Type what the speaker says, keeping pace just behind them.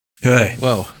Hey,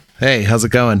 Whoa. Hey, how's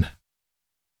it going?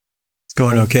 it's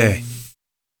going okay.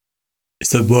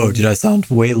 So, whoa, did I sound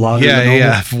way louder than normal?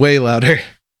 Yeah, way louder.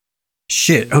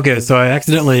 Shit. Okay, so I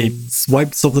accidentally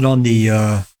swiped something on the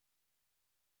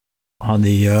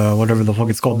whatever the fuck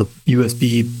it's called, the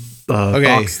USB Okay.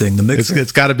 box thing, the mixer.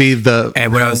 It's got to be the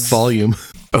And when I was volume.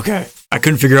 okay, I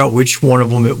couldn't figure out which one of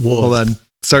them it was. Hold on.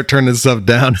 Start turning stuff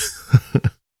down.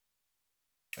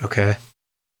 Okay.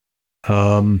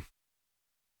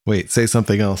 Wait, say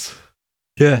something else.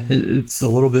 Yeah, it's a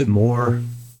little bit more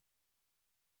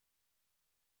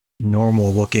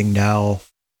normal looking now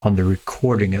on the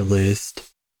recording, at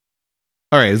least.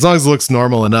 All right, as long as it looks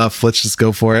normal enough, let's just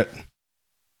go for it.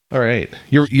 All right.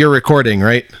 You're recording,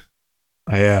 right?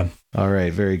 I am. All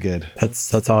right, very good. That's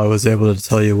how I was able to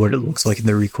tell you what it looks like in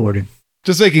the recording.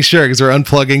 Just making sure because we're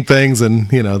unplugging things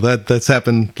and, you know, that's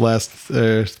happened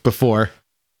before.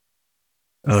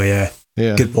 Oh yeah.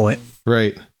 Yeah. Good point.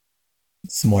 Right.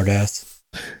 Smart ass.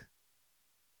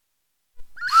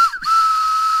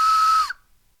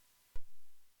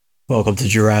 Welcome to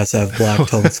Jurassic Black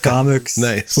Tongues Comics.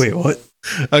 Nice. Wait, what?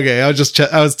 Okay, I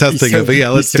was testing it, but yeah,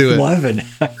 let's do it. 11.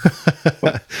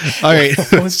 All right,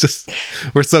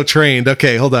 we're so trained.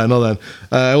 Okay, hold on.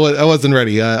 I wasn't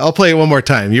ready. I'll play it one more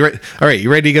time. You ready? All right,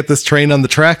 you ready to get this train on the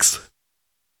tracks?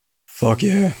 Fuck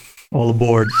yeah. All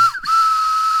aboard.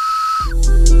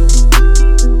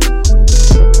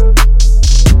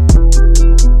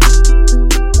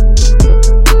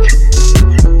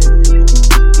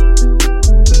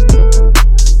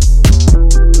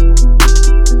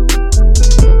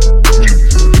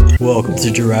 Welcome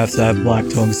to Giraffes Have Black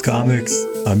Tongues Comics.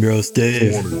 I'm your host,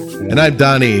 Dave. And I'm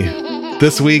Donnie.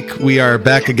 This week we are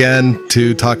back again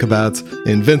to talk about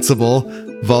Invincible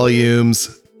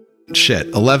volumes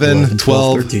 11,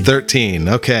 12, 13.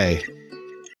 Okay.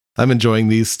 I'm enjoying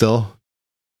these still.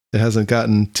 It hasn't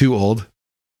gotten too old. You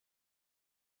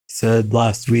said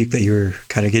last week that you were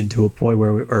kind of getting to a point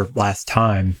or last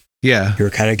time, Yeah. you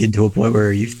were kind of getting to a point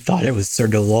where you thought it was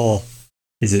starting to lull.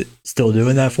 Is it still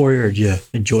doing that for you, or do you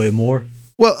enjoy it more?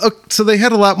 Well, so they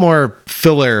had a lot more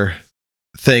filler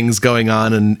things going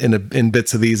on in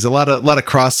bits of these. A lot of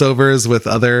crossovers with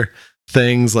other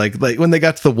things. Like when they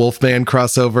got to the Wolfman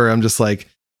crossover, I'm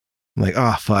like,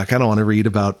 oh fuck, I don't want to read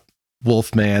about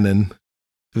Wolfman and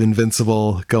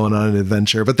Invincible going on an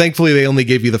adventure. But thankfully, they only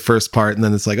gave you the first part, and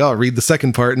then it's like, oh, read the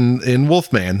second part in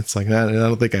Wolfman. It's like, I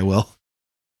don't think I will.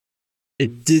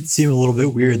 It did seem a little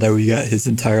bit weird that we got his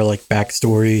entire like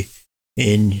backstory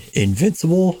in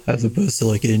Invincible as opposed to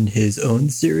like in his own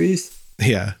series.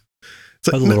 Yeah,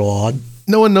 That's a little odd.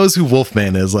 No one knows who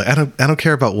Wolfman is. Like, I don't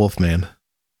care about Wolfman.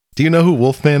 Do you know who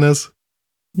Wolfman is?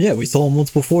 Yeah, we saw him once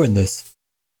before in this.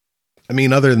 I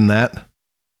mean, other than that,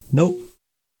 Nope.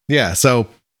 yeah. So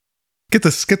get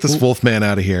this Wolfman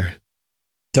out of here.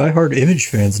 Diehard Image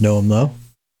fans know him though.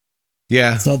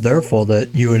 Yeah, It's not their fault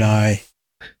that you and I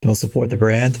don't support the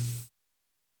brand.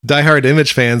 diehard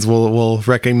Image fans will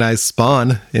recognize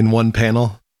Spawn in one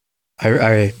panel.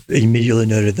 I immediately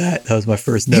noted that. That was my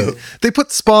first note. They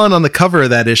put Spawn on the cover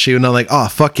of that issue, and I'm like, oh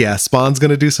fuck yeah, Spawn's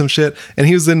gonna do some shit. And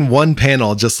he was in one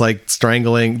panel, just like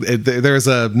strangling. There's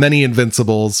many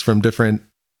Invincibles from different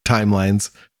timelines.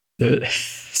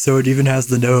 So it even has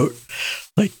the note,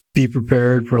 like, be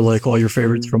prepared for like all your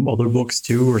favorites from other books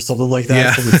too, or something like that.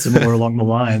 Yeah. Something similar along the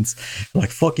lines. I'm like,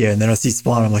 fuck yeah. And then I see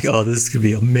Spawn. I'm like, oh, this could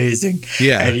be amazing.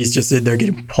 Yeah, And he's just in there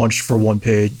getting punched for one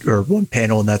page or one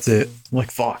panel, and that's it. I'm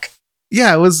like, fuck.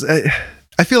 yeah. It was.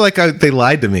 I feel like they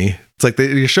lied to me. It's like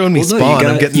you're showing me Well, no, Spawn.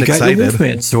 I'm getting you got excited. your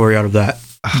Wolfman story out of that.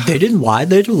 They didn't lie.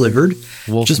 They delivered.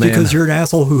 Wolfman. Just because you're an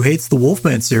asshole who hates the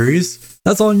Wolfman series,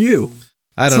 that's on you.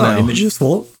 I It's don't not know. Image's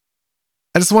fault.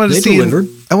 I just wanted to They see. delivered.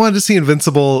 I wanted to see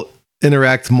Invincible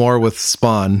interact more with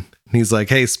Spawn. And he's like,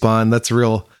 "Hey, Spawn, that's a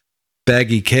real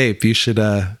baggy cape. You should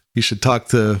talk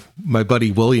to my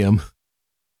buddy William.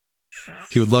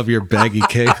 He would love your baggy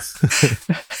cape."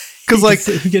 Because like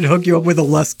he can hook you up with a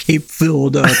less cape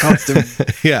filled costume.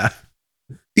 yeah.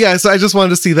 So I just wanted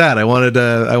to see that. I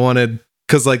wanted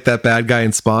because like that bad guy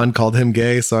in Spawn called him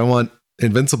gay, so I want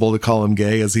Invincible to call him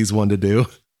gay as he's one to do.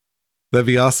 That'd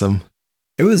be awesome.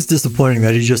 It was disappointing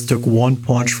that he just took one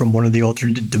punch from one of the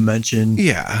alternate dimension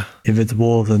Yeah.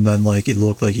 Invincibles, and then like it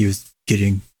looked like he was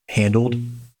getting handled.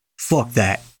 Fuck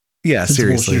that. Yeah, Invincible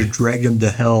seriously. should have dragged him to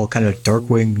hell, kind of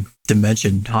Darkwing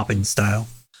dimension hopping style.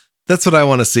 That's what I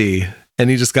want to see. And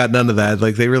he just got none of that.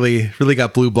 Like they really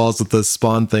got blue balls with the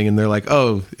Spawn thing, and they're like,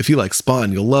 "Oh, if you like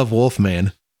Spawn, you'll love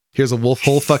Wolfman." Here's a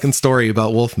whole fucking story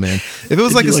about Wolfman. If it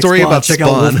was like a Like story Spawn, about check out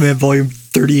Spawn, Wolfman Volume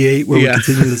 38, where Yeah. we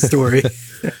continue the story.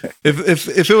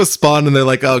 if it was Spawn and they're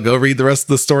like, oh, go read the rest of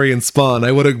the story in Spawn,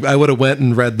 I would have went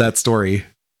and read that story.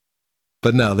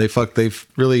 But no, they've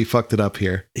really fucked it up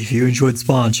here. If you enjoyed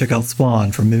Spawn, check out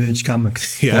Spawn from Image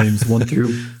Comics, Yeah. volumes 1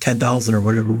 through 10,000 or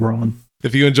whatever we're on.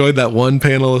 If you enjoyed that one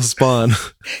panel of Spawn,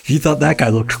 If you thought that guy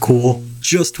looked cool,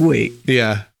 just wait.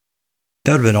 yeah,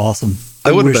 That would have been awesome.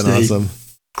 that would have wish been they awesome.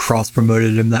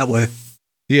 Cross-promoted him that way.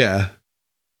 Yeah.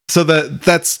 So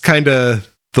that's kind of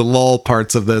the lull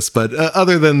parts of this, but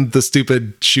other than the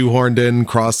stupid shoehorned in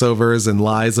crossovers and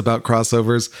lies about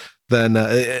crossovers, then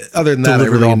other than that, I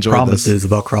Delivered really on enjoyed promises this.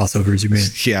 about crossovers, you mean.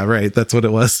 Yeah, right. That's what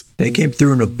it was. They came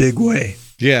through in a big way.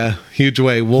 Yeah, huge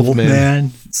way. Wolfman.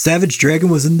 Wolfman. Savage Dragon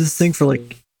was in this thing for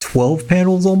like 12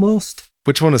 panels almost.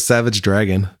 Which one is Savage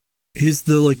Dragon? He's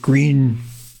the like green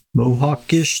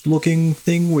mohawkish looking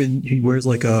thing when he wears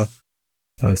like a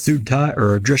suit and tie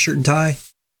or a dress shirt and tie.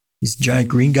 He's a giant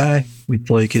green guy with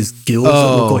like his gills that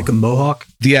look Oh. like a mohawk.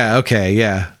 Yeah, okay,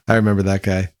 yeah. I remember that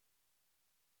guy.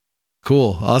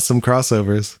 Cool. Awesome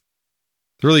crossovers.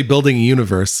 Really building a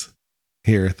universe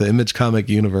here, the Image comic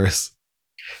universe.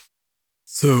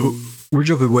 So we're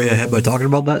jumping way ahead by talking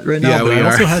about that right now. Yeah, but we I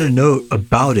also are. had a note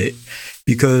about it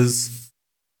because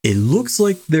it looks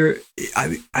like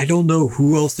I don't know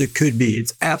who else it could be.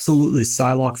 It's absolutely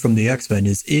Psylocke from the X-Men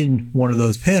is in one of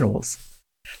those panels.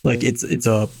 Like it's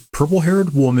a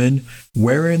purple-haired woman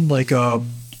wearing like a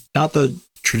not the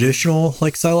traditional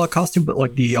like Psylocke costume, but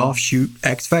like the offshoot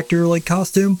X Factor like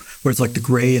costume where it's like the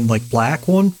gray and like black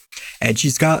one, and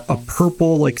she's got a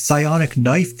purple like psionic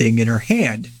knife thing in her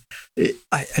hand.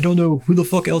 I don't know who the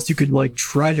fuck else you could like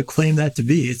try to claim that to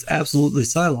be. It's absolutely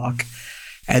Psylocke.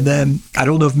 And then I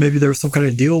don't know if maybe there was some kind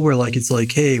of deal where like it's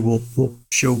like, hey, we'll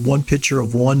show one picture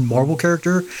of one Marvel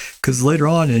character because later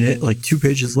on in it, like 2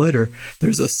 pages later,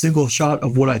 there's a single shot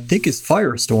of what I think is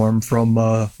Firestorm from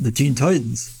the Teen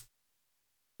Titans.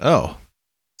 Oh.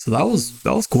 So that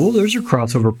was cool. There's your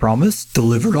crossover promise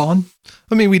delivered on.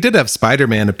 I mean, we did have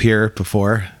Spider-Man appear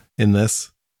before in this.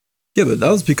 Yeah, but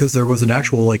that was because there was an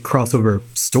actual like crossover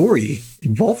story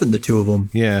involving the two of them.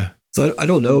 Yeah. So I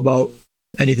don't know about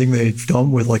anything they've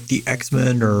done with like the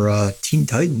X-Men or Teen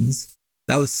Titans.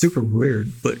 That was super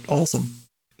weird, but awesome.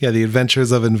 Yeah, the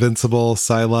adventures of Invincible,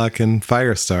 Psylocke, and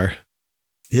Firestar.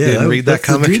 Yeah, didn't read that that's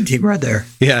comic? the dream team right there.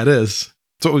 Yeah, it is.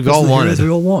 It's what we've That's all the heroes wanted. we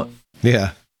all want.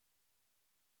 Yeah.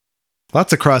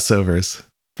 Lots of crossovers.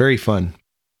 Very fun.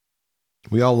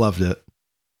 We all loved it.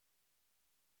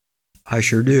 I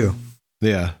sure do.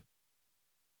 Yeah.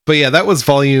 But yeah, that was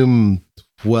volume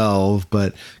 12.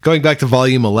 But going back to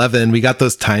volume 11, we got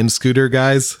those time scooter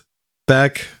guys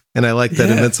back. And I like that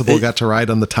Yeah, Invincible they- got to ride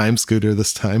on the time scooter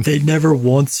this time. They never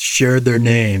once shared their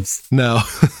names, No.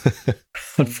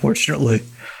 unfortunately.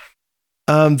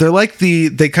 They're like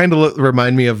they kind of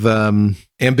remind me of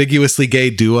ambiguously gay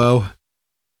duo.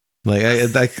 Like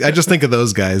I just think of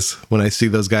those guys when I see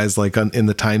those guys like in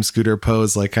the time scooter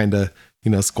pose, like kind of,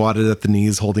 squatted at the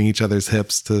knees, holding each other's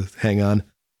hips to hang on.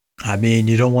 I mean,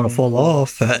 you don't want to fall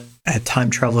off at time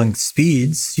traveling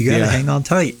speeds. You got to Yeah. hang on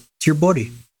tight to your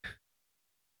buddy.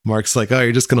 Mark's like, oh,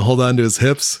 you're just gonna hold on to his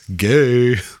hips, gay,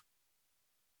 because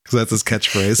that's his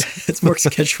catchphrase. It's Mark's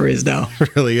catchphrase now.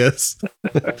 It really is.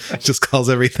 Just calls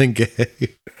everything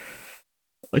gay.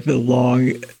 Like the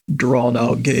long, drawn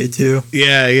out gay, too.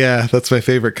 Yeah, that's my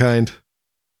favorite kind.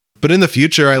 But in the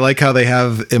future, I like how they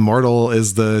have Immortal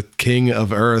is the king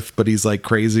of Earth, but he's like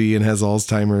crazy and has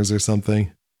Alzheimer's or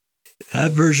something.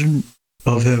 That version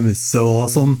of him is so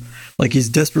awesome. Like he's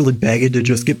desperately begging to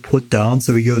just get put down,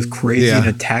 so he goes crazy Yeah. and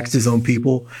attacks his own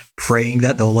people, praying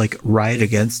that they'll like riot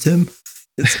against him.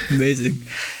 It's amazing.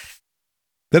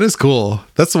 That is cool.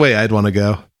 That's the way I'd want to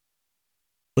go.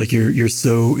 Like you're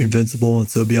so invincible and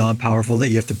so beyond powerful that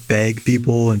you have to beg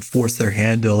people and force their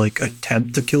hand to like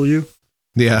attempt to kill you.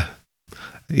 Yeah,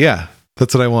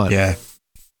 that's what I want. Yeah,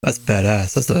 that's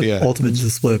badass. That's the Yeah. ultimate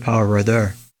display of power right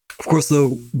there. Of course,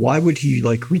 though, why would he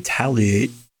like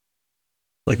retaliate?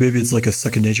 Like maybe it's like a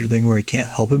second nature thing where he can't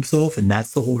help himself, and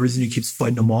that's the whole reason he keeps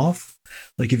fighting them off.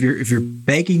 Like if you're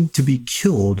begging to be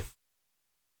killed,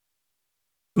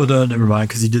 well, no, never mind,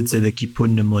 because he did say they keep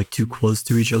putting him like too close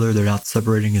to each other. They're not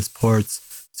separating his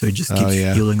parts, so he just Oh, keeps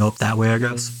yeah. healing up that way, I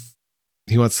guess.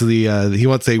 He wants he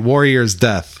wants a warrior's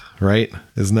death, right?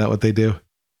 Isn't that what they do?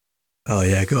 Oh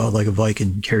yeah, go out like a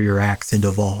Viking, carry your axe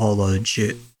into Valhalla and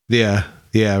shit. Yeah,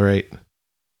 right.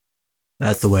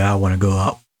 That's the way I want to go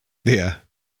out. Yeah.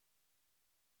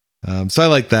 So I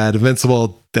like that.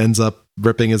 Invincible ends up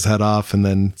ripping his head off and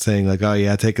then saying like, "Oh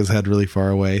yeah, take his head really far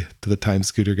away" to the time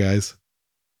scooter guys.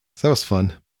 So that was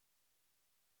fun.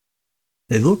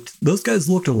 those guys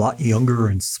looked a lot younger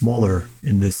and smaller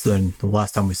in this than the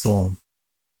last time we saw them.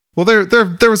 Well,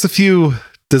 there was a few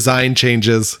design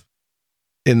changes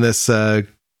in this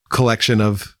collection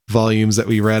of volumes that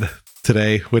we read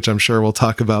today, which I'm sure we'll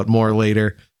talk about more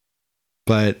later.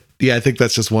 But yeah, I think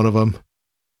that's just one of them.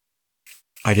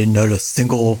 I didn't notice a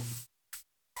single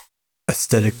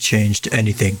aesthetic change to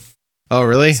anything. Oh,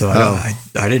 really? So I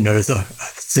didn't notice a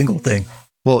single thing.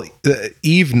 Well,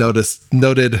 Eve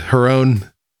noted her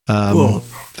own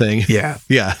thing. Yeah.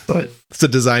 Yeah. But it's a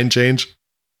design change.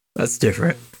 That's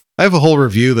different. I have a whole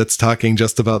review that's talking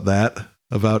just about that.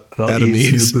 About Adam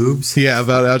Eve's boobs. Yeah,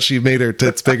 about how she made her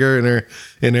tits bigger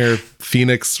in her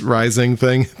Phoenix Rising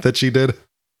thing that she did.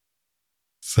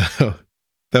 So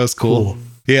that was cool.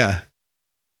 Yeah.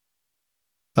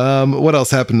 What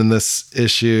else happened in this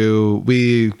issue?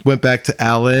 We went back to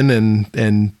Alan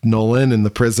and Nolan in the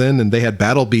prison, and they had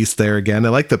Battle Beast there again. I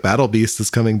like that Battle Beast is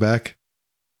coming back.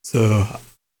 So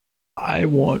I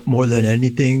want more than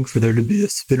anything for there to be a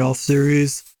spin-off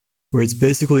series where it's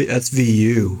basically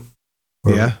SVU.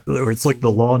 Where it's like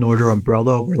the Law and Order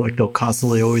umbrella, where like they'll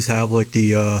constantly always have like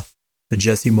the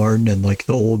Jesse Martin and like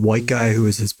the old white guy who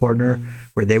is his partner,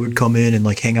 where they would come in and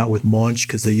like hang out with Munch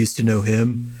because they used to know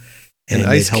him, and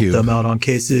they'd help them out on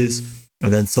cases.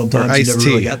 And then sometimes you never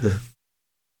really got the.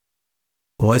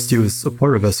 Well, Ice-T was a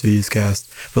part of SVU's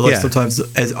cast, but like sometimes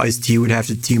as Ice-T would have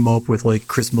to team up with like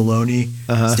Chris Maloney,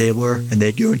 Stabler, and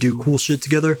they'd go and do cool shit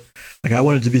together. Like I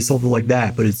wanted it to be something like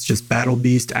that, but it's just Battle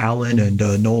Beast, Alan, and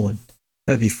Nolan.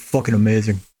 That'd be fucking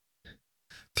amazing.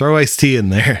 Throw Ice-T in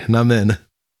there, and I'm in.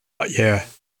 Yeah.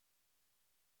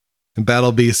 And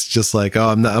Battle Beast just like, oh,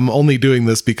 I'm only doing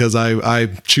this because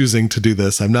I'm choosing to do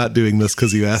this. I'm not doing this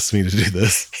because you asked me to do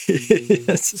this.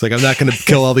 It's like I'm not going to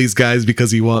kill all these guys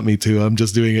because you want me to. I'm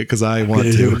just doing it because I want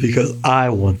to. Do it because I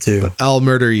want to. But I'll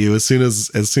murder you as soon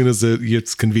as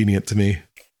it's convenient to me.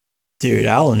 Dude,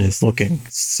 Alan is looking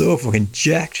so fucking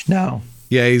jacked now.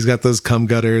 Yeah, he's got those cum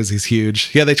gutters. He's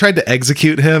huge. Yeah, they tried to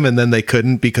execute him and then they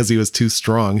couldn't because he was too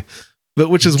strong. But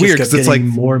which is weird because it's like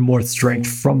more and more strength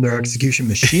from their execution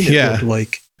machine. Yeah,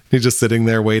 like he's just sitting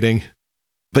there waiting.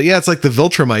 But yeah, it's like the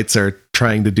Viltrumites are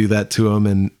trying to do that to him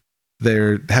and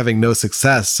they're having no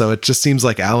success. So it just seems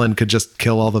like Alan could just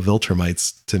kill all the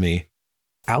Viltrumites to me.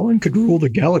 Alan could rule the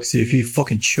galaxy if he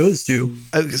fucking chose to.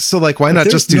 So like, why not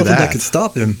just do that? That could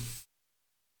stop him.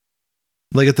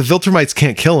 Like if the Viltrumites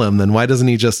can't kill him, then why doesn't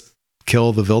he just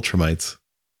kill the Viltrumites?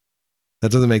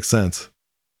 That doesn't make sense.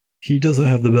 He doesn't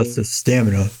have the best of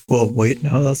stamina. Well, wait,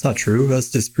 no, that's not true.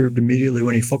 That's disproved immediately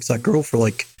when he fucks that girl for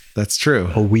like... That's true.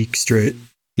 A week straight.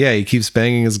 Yeah, he keeps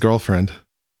banging his girlfriend.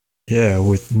 Yeah,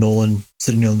 with Nolan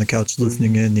sitting on the couch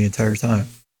listening in the entire time.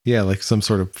 Yeah, like some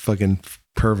sort of fucking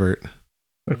pervert.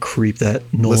 A creep that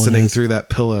Nolan listening is. Through that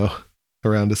pillow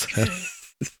around his head.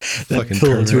 That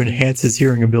pillow pervert. To enhance his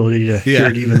hearing ability to hear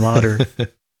it even louder.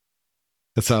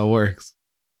 That's how it works.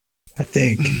 I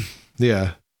think.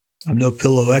 Yeah. I'm no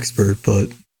pillow expert, but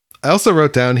I also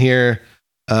wrote down here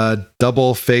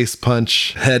double face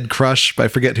punch head crush. I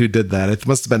forget who did that. It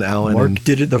must have been Alan. Mark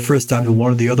did it the first time to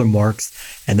one of the other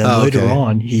Marks, and then later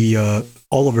on, he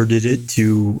Oliver did it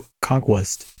to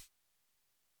Conquest.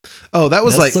 Oh, that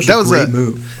was like that was a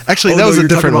move. Actually, that was a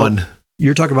different one.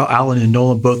 You're talking about Alan and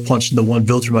Nolan both punching the one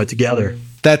Viltrumite together.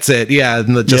 That's it. Yeah,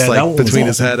 and just like between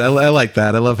his head. I like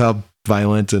that. I love how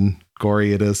violent and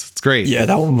gory it is. It's great. Yeah,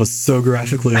 that one was so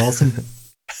graphically awesome.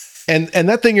 And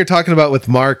that thing you're talking about with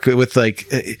Mark, with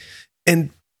like, and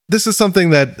this is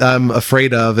something that I'm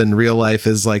afraid of in real life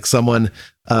is like someone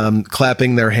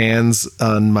clapping their hands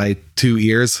on my two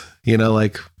ears, you know,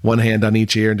 like one hand on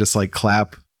each ear and just like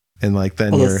clap. And like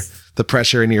then the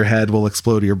pressure in your head will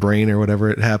explode your brain or whatever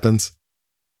it happens.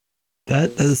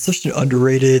 That is such an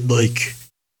underrated like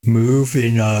move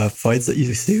in fights that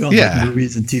you see on like,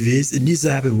 movies and TVs. It needs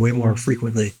to happen way more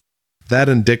frequently. That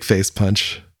and Dick Face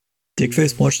Punch. Dick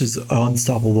Face Punch is an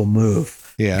unstoppable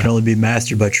move. Yeah. It can only be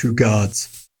mastered by true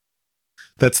gods.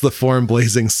 That's the Form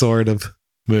Blazing Sword of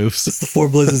moves. It's the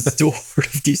Form Blazing Sword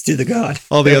of DC the God.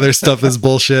 All the other stuff is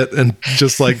bullshit and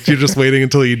just like you're just waiting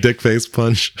until you Dick Face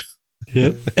Punch.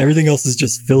 Yep. Everything else is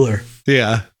just filler.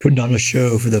 Yeah. Putting on a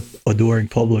show for the adoring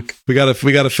public. We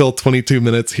gotta fill 22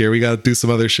 minutes here. We gotta do some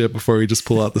other shit before we just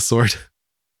pull out the sword.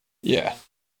 Yeah.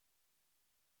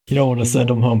 You don't want to send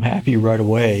them home happy right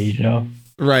away, you know?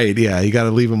 Right, yeah. You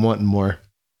gotta leave them wanting more.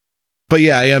 But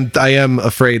yeah, I am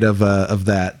afraid of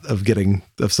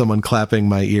someone clapping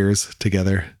my ears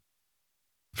together.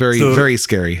 Very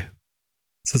scary.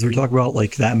 Since we're talking about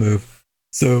like that move.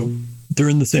 So they're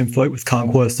in the same fight with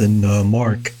Conquest and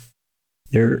Mark.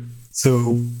 This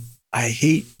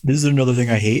is another thing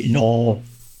I hate in all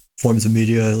forms of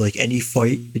media, like any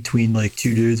fight between like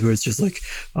two dudes where it's just like,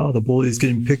 oh, the bully is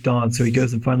getting picked on, so he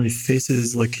goes and finally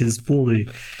faces like his bully,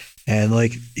 and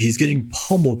like he's getting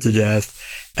pummeled to death,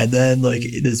 and then like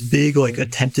this big like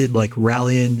attempted like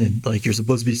rallying, and like you're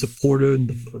supposed to be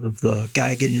supportive of the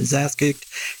guy getting his ass kicked.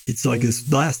 It's like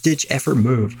this last ditch effort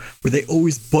move where they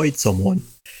always bite someone.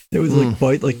 They always like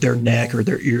bite like their neck or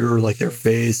their ear or like their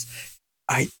face.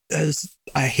 I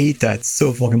hate that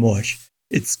so fucking much.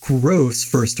 It's gross,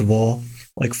 first of all.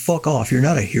 Like, fuck off. You're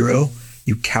not a hero,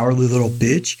 you cowardly little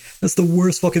bitch. That's the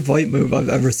worst fucking fight move I've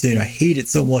ever seen. I hate it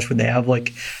so much when they have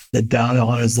like the down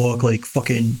on his look, like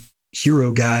fucking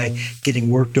hero guy getting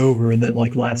worked over and then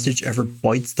like last ditch effort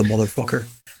bites the motherfucker.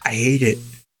 I hate it.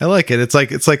 I like it. It's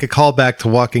like a callback to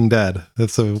Walking Dead.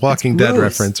 That's a Walking Dead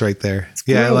reference right there.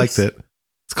 Yeah, I liked it.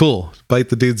 It's cool. Bite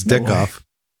the dude's dick off.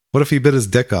 What if he bit his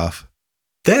dick off?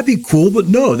 That'd be cool, but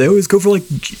no, they always go for like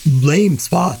lame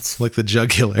spots. Like the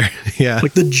jugular. Yeah.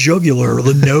 Like the jugular or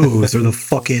the nose or the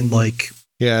fucking like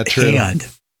hand.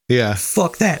 Yeah.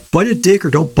 Fuck that. Bite a dick or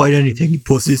don't bite anything, you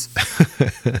pussies.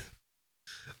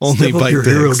 Only Step up bite your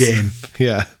dicks. hero game.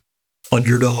 Yeah.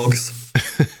 Underdogs.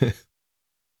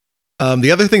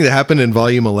 The other thing that happened in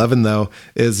volume 11 though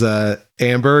is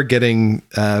Amber getting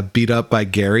beat up by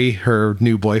Gary, her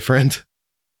new boyfriend.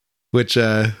 Which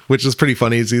is pretty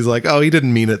funny. He's like, oh, he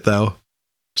didn't mean it though.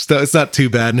 It's not too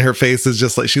bad. And her face is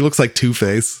just like, she looks like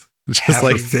Two-Face. Half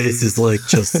her face is like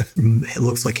just, it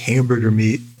looks like hamburger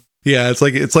meat. Yeah, it's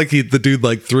like the dude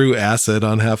like threw acid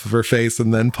on half of her face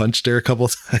and then punched her a couple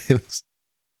times.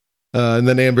 And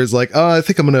then Amber's like, oh, I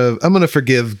think I'm gonna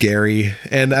forgive Gary,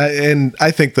 and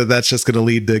I think that's just gonna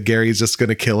lead to Gary's just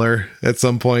gonna kill her at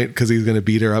some point because he's gonna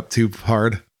beat her up too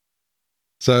hard.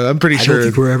 So I'm pretty sure.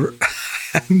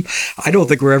 I don't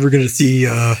think we're ever going to see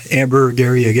Amber or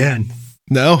Gary again.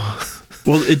 No.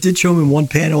 Well, it did show him in one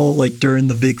panel, like during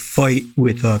the big fight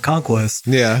with Conquest.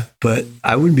 Yeah. But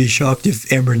I wouldn't be shocked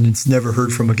if Amber's never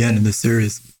heard from again in this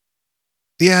series.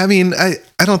 Yeah, I mean, I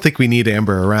don't think we need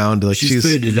Amber around. Like she's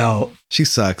faded out. She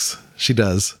sucks. She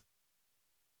does.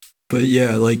 But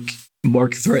yeah, like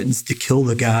Mark threatens to kill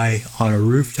the guy on a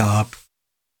rooftop.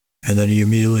 And then he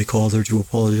immediately calls her to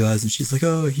apologize, and she's like,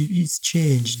 "Oh, he's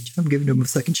changed. I'm giving him a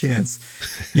second chance."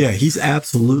 Yeah, he's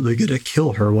absolutely gonna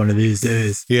kill her one of these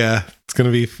days. Yeah, it's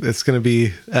gonna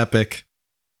be epic.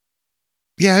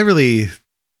 Yeah, I really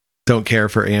don't care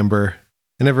for Amber.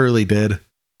 I never really did,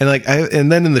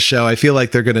 and then in the show, I feel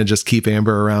like they're gonna just keep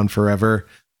Amber around forever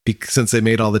since they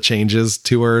made all the changes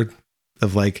to her.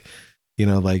 Of like,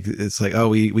 like it's like, oh,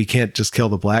 we can't just kill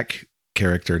the black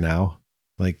character now,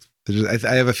 like.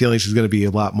 I have a feeling she's going to be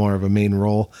a lot more of a main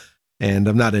role, and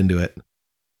I'm not into it.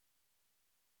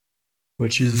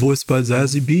 Which is voiced by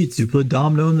Zazie Beetz, who played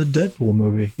Domino in the Deadpool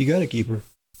movie. You got to keep her.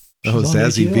 She's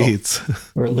Zazie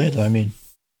Beetz. Or Atlanta, I mean.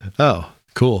 Oh,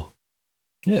 cool.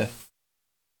 Yeah.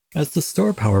 That's the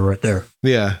star power right there.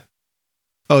 Yeah.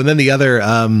 Oh, and then the other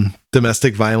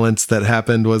domestic violence that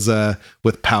happened was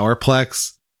with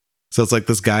Powerplex. So it's like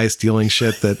this guy stealing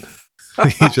shit that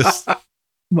he just...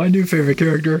 My new favorite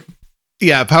character.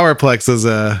 Yeah, Powerplex there's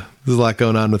a lot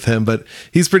going on with him, but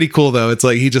he's pretty cool though. It's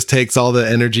like he just takes all the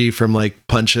energy from like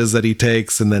punches that he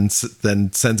takes and then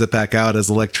sends it back out as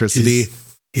electricity.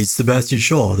 He's Sebastian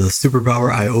Shaw, the superpower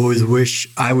I always wish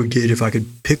I would get if I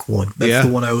could pick one. That's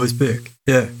the one I always pick.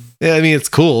 Yeah. Yeah, I mean it's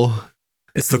cool.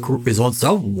 It's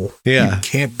unstoppable. Yeah, you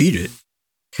can't beat it.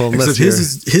 Well, except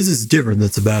his is different than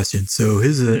Sebastian, so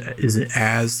his isn't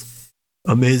as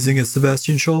amazing as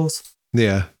Sebastian Shaw's.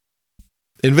 Yeah.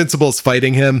 Invincible's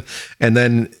fighting him, and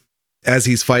then as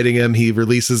he's fighting him, he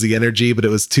releases the energy, but it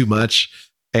was too much.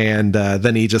 And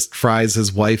then he just fries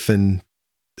his wife and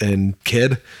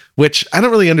kid, which I don't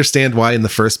really understand why in the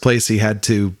first place he had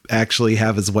to actually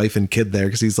have his wife and kid there,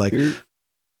 because he's like...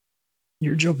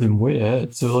 You're jumping way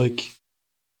ahead. So like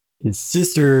his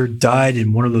sister died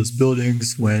in one of those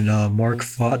buildings when Mark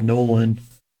fought Nolan,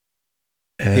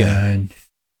 and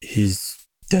he's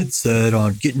dead set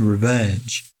on getting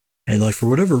revenge, and like for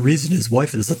whatever reason his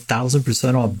wife is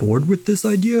 1,000% on board with this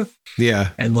idea. Yeah.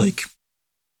 And like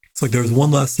it's like there's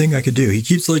one last thing I could do. He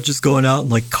keeps like just going out and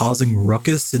like causing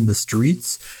ruckus in the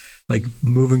streets, like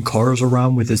moving cars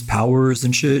around with his powers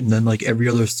and shit, and then like every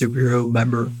other superhero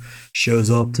member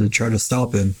shows up to try to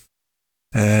stop him.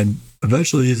 And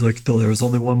eventually he's like, there was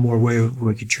only one more way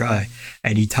we could try.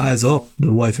 And he ties up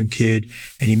the wife and kid,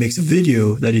 and he makes a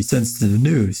video that he sends to the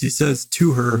news. He says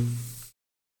to her,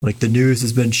 like, the news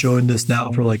has been showing this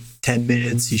now for like 10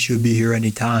 minutes. He should be here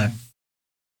anytime.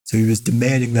 So he was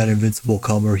demanding that Invincible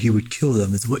come or he would kill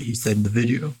them, is what he said in the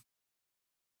video.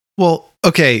 Well,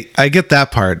 okay, I get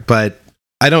that part, but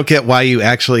I don't get why you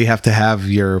actually have to have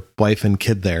your wife and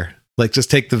kid there. Like,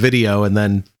 just take the video and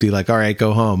then be like, all right,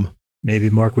 go home. Maybe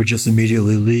Mark would just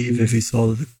immediately leave if he saw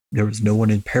that there was no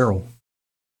one in peril.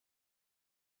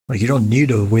 Like, you don't need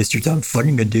to waste your time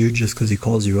fighting a dude just because he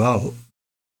calls you out.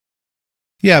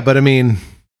 Yeah, but I mean,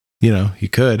 you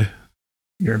could.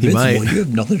 You're invincible. You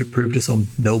have nothing to prove to some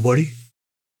nobody.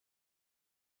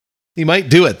 He might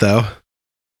do it, though.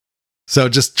 So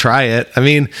just try it. I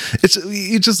mean,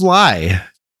 you just lie.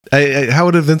 How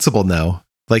would Invincible know?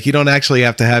 Like, you don't actually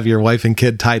have to have your wife and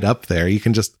kid tied up there. You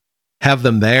can just have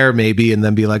them there maybe and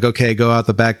then be like, okay, go out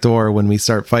the back door when we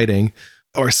start fighting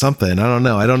or something. I don't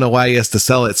know. I don't know why he has to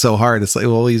sell it so hard. It's like,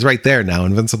 well, he's right there now.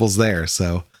 Invincible's there.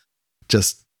 So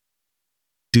just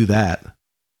do that.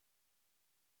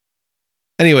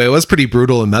 Anyway, it was pretty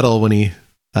brutal and metal when he,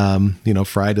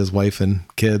 fried his wife and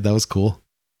kid. That was cool.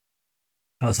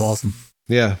 That was awesome.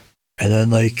 Yeah. And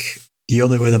then, like, the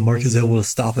only way that Mark is able to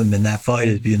stop him in that fight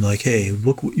is being like, hey,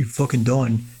 look what you fucking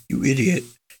done, you idiot.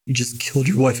 You just killed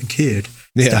your wife and kid.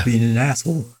 Stop being an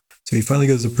asshole. So he finally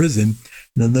goes to prison.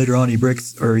 And then later on, he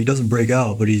doesn't break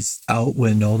out, but he's out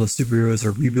when all the superheroes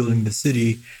are rebuilding the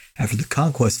city after the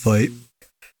conquest fight.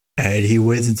 And he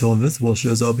waits until Invincible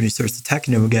shows up and he starts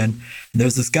attacking him again. And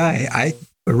there's this guy. I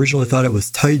originally thought it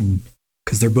was Titan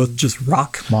because they're both just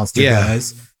rock monster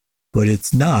guys, but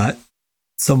it's not.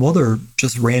 Some other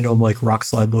just random, like, rock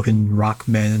slide looking rock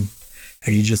man.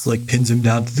 And he just, like, pins him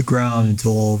down to the ground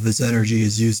until all of his energy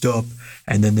is used up.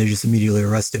 And then they just immediately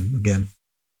arrest him again.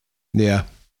 Yeah.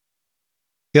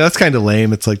 Yeah, that's kind of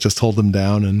lame. It's like, just hold him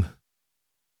down and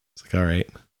it's like, all right.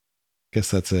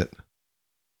 Guess that's it.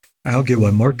 I don't get why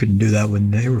Mark couldn't do that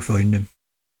when they were fighting him.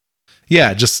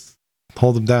 Yeah, just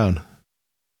hold him down.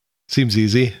 Seems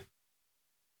easy.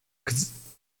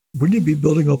 Because wouldn't you be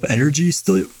building up energy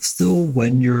still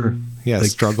when you're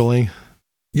struggling?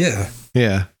 Yeah.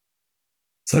 Yeah.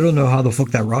 So I don't know how the fuck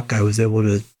that rock guy was able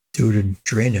to do it and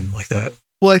drain him like that.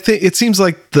 Well, I think it seems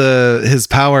like his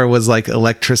power was like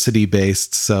electricity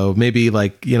based. So maybe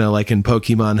like in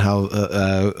Pokemon, how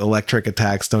electric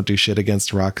attacks don't do shit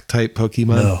against rock type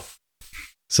Pokemon. No.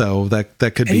 So that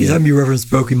could be. Anytime you reference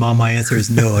Pokemon, my answer is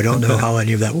no. I don't know how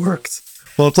any of that works.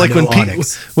 Well, it's like when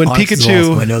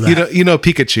Pikachu, awesome. you know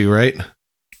Pikachu, right?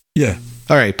 Yeah.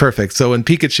 All right, perfect. So when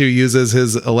Pikachu uses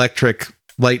his electric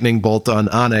lightning bolt on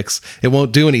Onix, it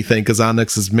won't do anything because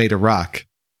Onix is made of rock.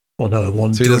 Well, no, it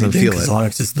won't do anything because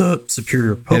Onix is the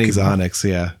superior Pokemon. And he's Onix,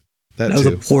 yeah. That was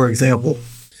a poor example.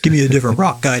 Give me a different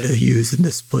rock guy to use in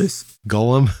this place.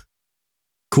 Golem.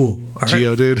 Cool. All right.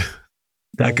 Geodude.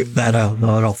 That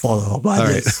I'll follow. I'll buy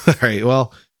this. All right.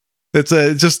 Well,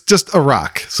 it's just a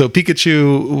rock. So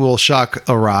Pikachu will shock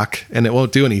a rock, and it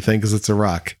won't do anything because it's a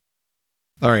rock.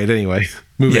 All right. Anyway,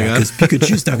 moving on. Because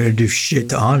Pikachu's not going to do shit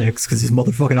to Onix because he's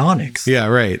motherfucking Onix. Yeah,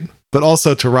 right. But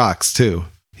also to rocks too.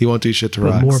 He won't do shit to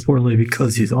rocks. More importantly,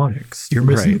 because he's Onix. You're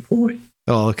missing the point.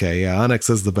 Oh, okay. Yeah, Onix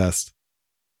is the best.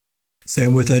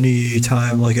 Same with any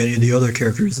time like any of the other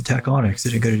characters attack Onix.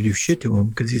 It ain't going to do shit to him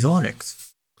because he's Onix.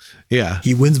 Yeah.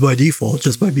 He wins by default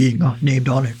just by being named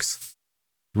Onix.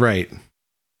 Right.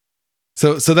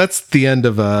 So that's the end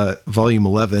of volume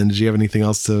 11. Did you have anything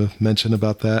else to mention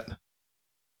about that?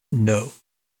 No.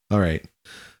 All right.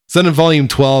 So then in volume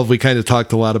 12, we kind of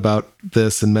talked a lot about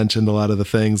this and mentioned a lot of the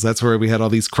things. That's where we had all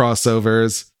these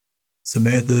crossovers.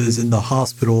 Samantha is in the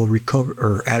hospital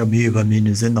Adam Eve,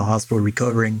 is in the hospital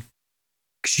recovering.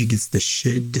 She gets the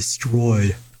shit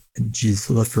destroyed. And she's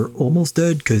left for almost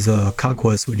dead because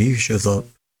Conquest, when he shows up,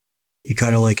 he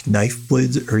kind of like knife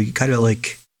blades, or he kind of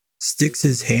like sticks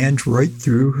his hand right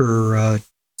through her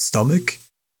stomach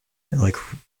and like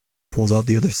pulls out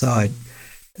the other side.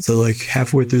 So like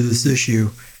halfway through this issue,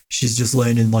 she's just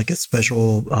laying in like a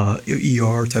special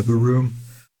ER type of room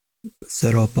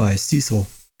set up by Cecil.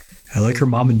 I like her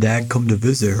mom and dad come to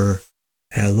visit her.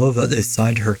 And I love that they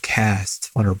signed her cast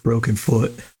on her broken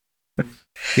foot.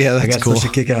 Yeah, that's cool. I got such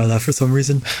a kick out of that for some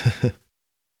reason.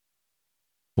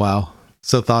 Wow.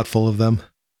 So thoughtful of them.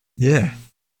 Yeah.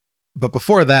 But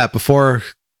before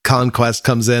Conquest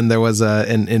comes in, there was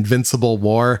an Invincible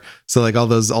War. So like all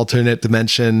those alternate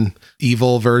dimension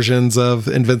evil versions of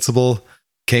Invincible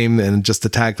came and just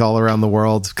attacked all around the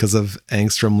world because of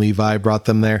Angstrom Levi brought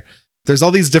them there. There's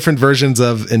all these different versions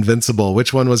of Invincible.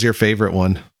 Which one was your favorite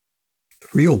one? The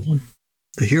real one.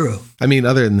 The hero. I mean,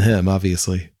 other than him,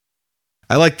 obviously.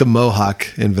 I like the Mohawk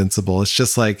Invincible. It's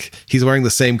just like he's wearing the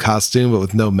same costume, but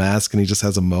with no mask, and he just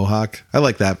has a Mohawk. I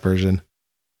like that version.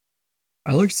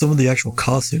 I liked some of the actual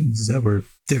costumes that were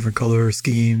different color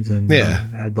schemes and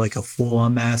had like a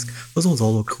full-on mask. Those ones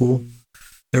all look cool.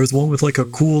 There was one with like a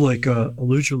cool, like a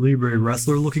Lucha Libre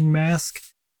wrestler looking mask.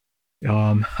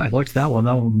 I liked that one.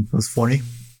 That one was funny.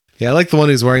 Yeah, I like the one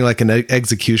who's wearing like an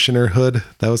executioner hood.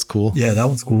 That was cool. Yeah, that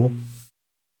one's cool.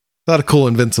 A lot of cool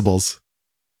invincibles.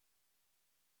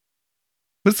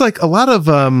 But it's like a lot of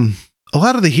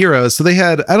the heroes. So they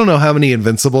had, I don't know how many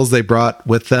invincibles they brought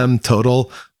with them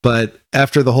total, but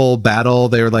after the whole battle,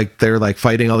 they were like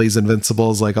fighting all these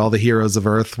invincibles. Like all the heroes of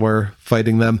Earth were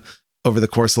fighting them over the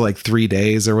course of like 3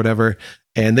 days or whatever,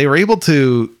 and they were able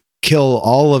to kill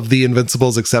all of the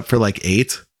invincibles except for like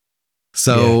 8.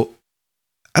 So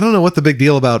I don't know what the big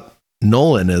deal about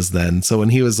Nolan is then. So when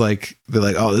he was like, they're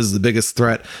like, oh, this is the biggest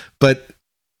threat, but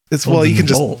it's, well, you can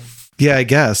just, yeah, I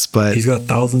guess, but he's got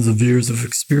thousands of years of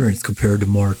experience compared to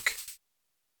Mark.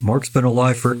 Mark's been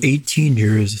alive for 18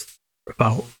 years.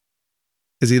 About.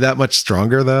 Is he that much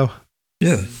stronger though?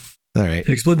 Yeah. All right.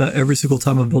 They explain that every single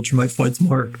time a Viltrumite fights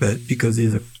Mark, that because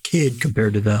he's a kid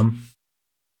compared to them,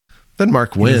 then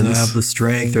Mark wins. He doesn't have the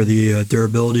strength or the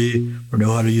durability or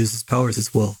know how to use his powers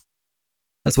as well.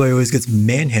 That's why he always gets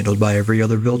manhandled by every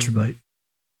other Viltrumite.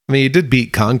 I mean, he did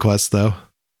beat Conquest though,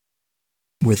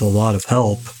 with a lot of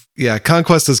help. Yeah,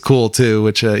 Conquest is cool too,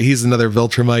 which he's another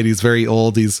Viltrumite. He's very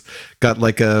old. He's got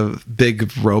like a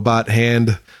big robot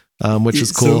hand, which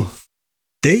is cool. So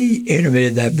they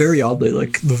animated that very oddly.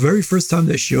 Like the very first time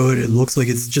they show it, it looks like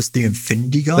it's just the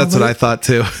Infinity Gauntlet. That's what I thought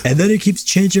too. And then it keeps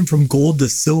changing from gold to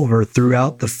silver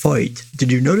throughout the fight.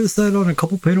 Did you notice that on a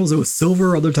couple panels it was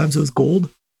silver, other times it was gold?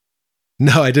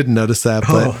 No, I didn't notice that,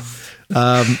 but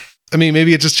I mean,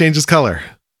 maybe it just changes color.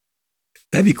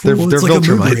 That'd be cool. They're it's like a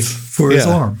memory for his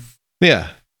arm.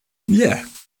 Yeah. Yeah.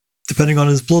 Depending on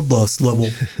his bloodlust level.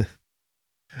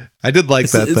 I did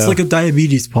like that, though. It's like a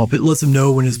diabetes pump. It lets him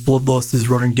know when his bloodlust is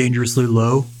running dangerously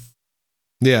low.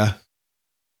 Yeah.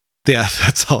 Yeah,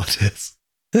 that's all it is.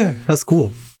 Yeah, that's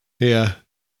cool. Yeah.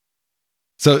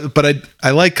 So, but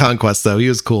I like Conquest, though. He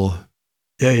was cool.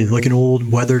 Yeah, he's like an old,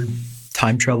 weathered,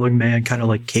 time-traveling man, kind of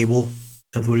like Cable.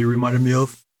 That's what he reminded me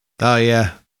of. Oh,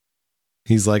 yeah.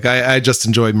 He's like, I just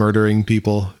enjoy murdering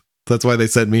people. That's why they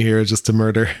sent me here, just to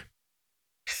murder.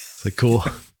 It's like, cool.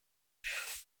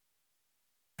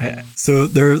 So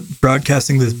they're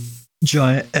broadcasting this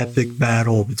giant epic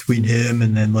battle between him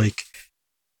and then like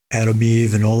Adam,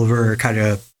 Eve, and Oliver kind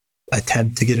of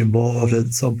attempt to get involved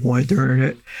at some point during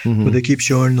it. Mm-hmm. But they keep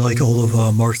showing like all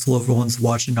of Mark's loved ones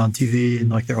watching on TV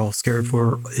and like they're all scared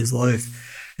for his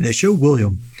life. And they show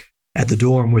William at the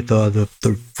dorm with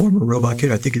the former robot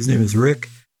kid. I think his name is Rick.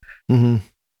 Mm-hmm.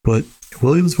 But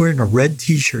William's wearing a red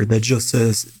t-shirt that just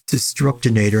says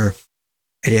Destructinator.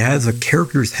 And it has a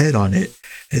character's head on it.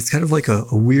 It's kind of like a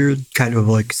weird kind of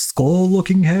like skull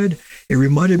looking head. It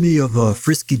reminded me of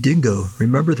Frisky Dingo.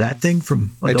 Remember that thing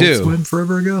from Adult Swim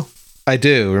forever ago? I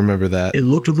do remember that. It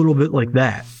looked a little bit like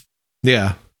that.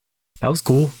 Yeah. That was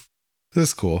cool.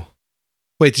 That's cool.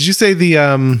 Wait, did you say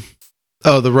the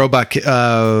robot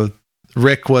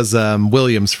Rick was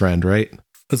William's friend, right?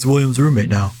 That's William's roommate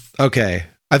now. Okay.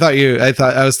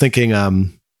 I was thinking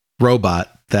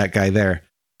Robot, that guy there.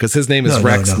 Because his name is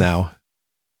Rex now.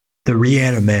 The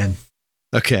Reaniman.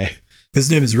 Okay. His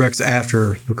name is Rex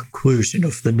after the conclusion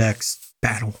of the next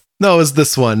battle. No, it was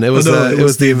this one. It was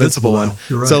the Invincible one.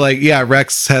 Right. So like, yeah,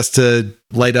 Rex has to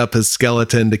light up his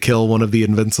skeleton to kill one of the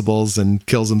Invincibles and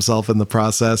kills himself in the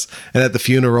process. And at the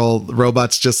funeral,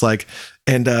 Robot's just like,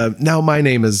 and now my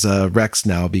name is Rex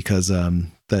now because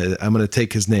I'm going to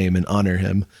take his name and honor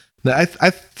him. Now, I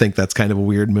think that's kind of a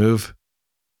weird move.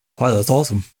 Wow, that's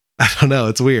awesome. I don't know.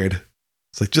 It's weird.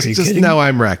 It's like, just now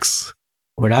I'm Rex.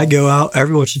 When I go out,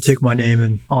 everyone should take my name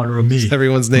in honor of me.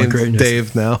 Everyone's name's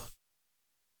Dave now.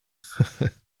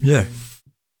 Yeah.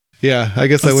 Yeah, I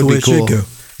guess that would be cool. Go.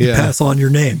 Yeah. Pass on your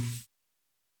name.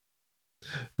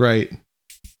 Right.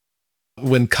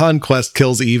 When Conquest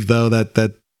kills Eve, though,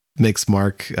 that makes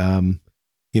Mark, find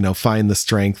the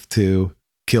strength to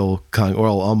kill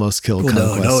almost kill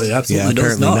Conquest. No, it absolutely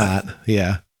does not.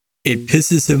 Yeah. It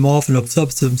pisses him off and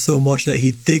upsets him so much that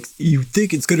you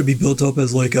think it's going to be built up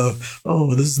as like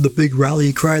this is the big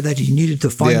rally cry that he needed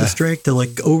to find the strength to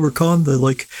like overcome the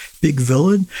like big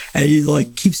villain, and he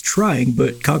like keeps trying,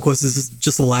 but Conquest is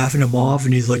just laughing him off,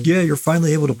 and he's like, yeah, you're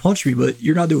finally able to punch me, but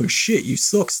you're not doing shit. You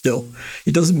suck still.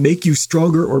 It doesn't make you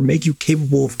stronger or make you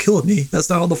capable of killing me.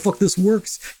 That's not how the fuck this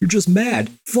works. You're just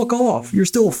mad. Fuck off. You're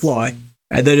still a fly.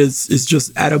 And then it's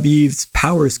just Adam Eve's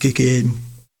powers kick in.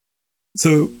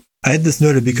 So I had this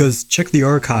noted because check the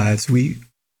archives.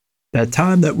 That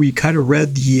time that we kind of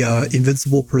read the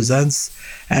Invincible Presents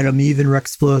Adam, Eve, and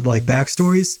Rex Blood like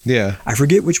backstories. Yeah. I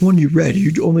forget which one you read.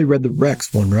 You only read the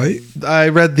Rex one, right? I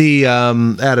read the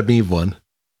Adam Eve one.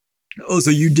 Oh,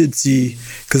 so you did see,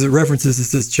 because it references, it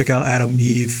says check out Adam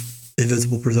Eve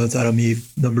Invincible presents Adam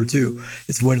Eve #2.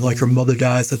 It's when like her mother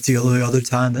dies. That's the only other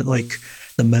time that like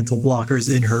the mental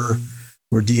blockers in her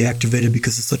were deactivated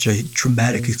because of such a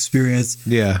traumatic experience.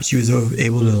 Yeah. She was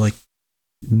able to like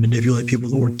manipulate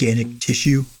people's organic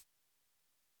tissue.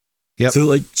 Yep. So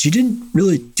like she didn't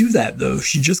really do that though.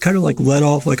 She just kind of like let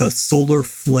off like a solar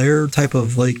flare type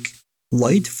of like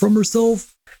light from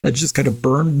herself that just kind of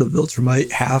burned the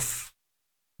Viltrumite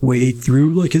halfway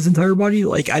through like his entire body.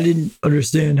 Like I didn't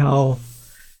understand how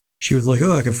she was like,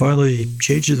 oh, I can finally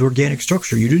change his organic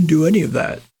structure. You didn't do any of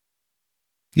that.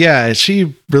 Yeah,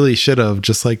 she really should have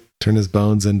just like turned his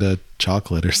bones into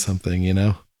chocolate or something, you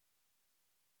know?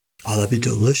 Oh, that'd be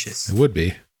delicious. It would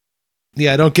be.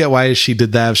 Yeah, I don't get why she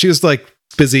did that. She was like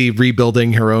busy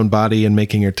rebuilding her own body and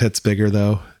making her tits bigger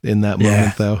though in that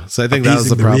moment though. So I think that was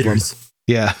the problem. Readers.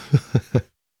 Yeah.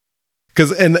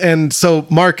 Cause and so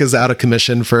Mark is out of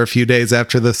commission for a few days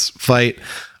after this fight.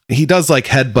 He does like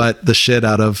headbutt the shit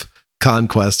out of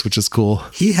Conquest, which is cool.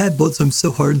 He headbutts him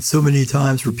so hard and so many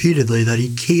times repeatedly that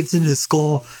he caves in his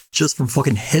skull just from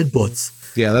fucking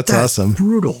headbutts. Yeah, that's awesome.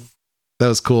 Brutal. That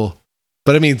was cool.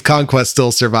 But I mean, Conquest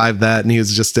still survived that, and he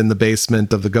was just in the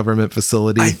basement of the government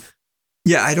facility.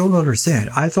 I don't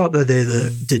understand. I thought that they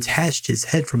detached his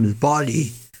head from his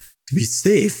body to be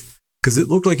safe, because it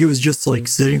looked like it was just like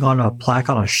sitting on a plaque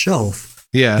on a shelf.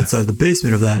 Yeah, inside the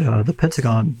basement of that the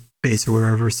Pentagon base or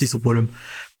wherever Cecil put him.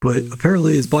 But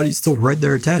apparently his body's still right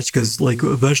there attached, because like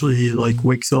eventually he like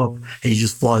wakes up and he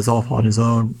just flies off on his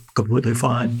own, completely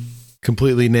fine,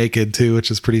 completely naked too,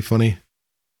 which is pretty funny.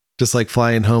 Just like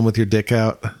flying home with your dick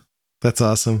out. That's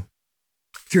awesome.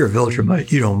 If you're a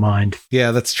Viltrumite, you don't mind.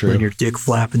 Yeah, that's true. When your dick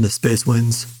flap in the space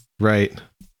winds. Right.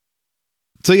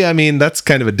 So yeah, I mean, that's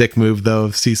kind of a dick move though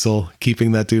of Cecil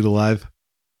keeping that dude alive.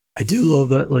 I do love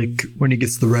that, like, when he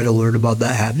gets the red alert about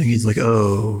that happening, he's like,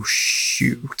 oh,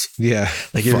 shoot. Yeah.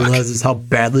 Like, he realizes how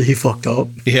badly he fucked up.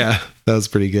 Yeah, that was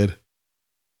pretty good.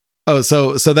 Oh,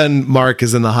 so then Mark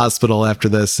is in the hospital after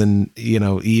this, and, you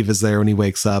know, Eve is there when he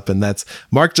wakes up, and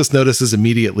Mark just notices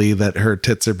immediately that her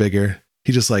tits are bigger.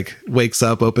 He just, like, wakes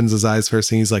up, opens his eyes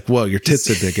first, and he's like, whoa, your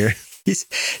tits are bigger. He's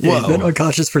been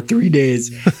unconscious for 3 days.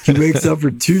 He wakes up for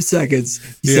 2 seconds.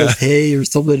 He says, hey, or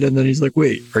something. And then he's like,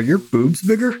 wait, are your boobs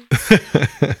bigger?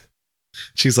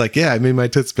 She's like, yeah, I made my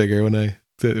tits bigger when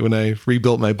I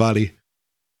rebuilt my body.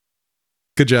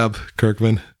 Good job,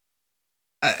 Kirkman.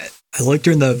 I liked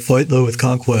during that fight, though, with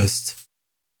Conquest.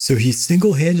 So he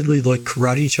single-handedly, like,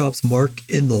 karate chops Mark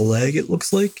in the leg, it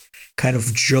looks like, kind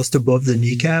of just above the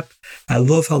kneecap. I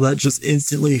love how that just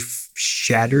instantly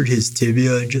shattered his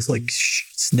tibia and just like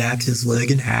snapped his leg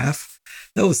in half.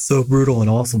 That was so brutal and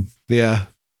awesome. Yeah,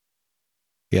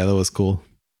 that was cool.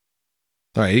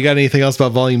 All right, you got anything else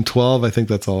about volume 12? I think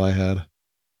that's all I had.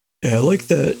 Yeah, I like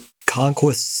that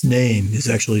Conquest's name is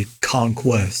actually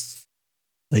Conquest.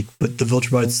 Like, but the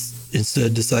Viltrumites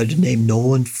instead decided to name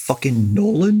Nolan fucking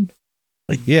Nolan.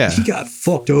 Like, yeah, he got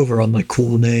fucked over on like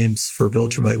cool names for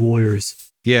Viltrumite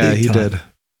warriors. Yeah, he did.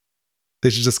 They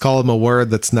should just call him a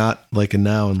word that's not like a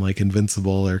noun, like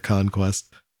invincible or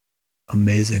conquest.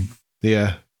 Amazing.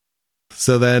 Yeah.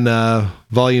 So then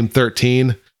volume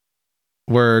 13,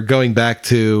 we're going back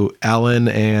to Alan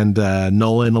and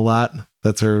Nolan a lot.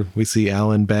 That's where we see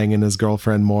Alan banging his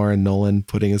girlfriend more and Nolan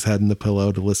putting his head in the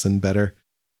pillow to listen better.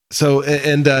 So,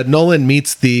 and Nolan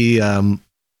meets the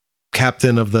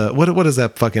captain of the, what is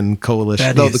that fucking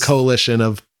coalition? No, the coalition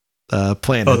of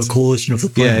planets. Oh, the coalition of the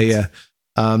planets. Yeah.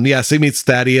 So he meets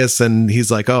Thaddeus and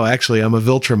he's like, oh, actually, I'm a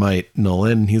Viltrumite,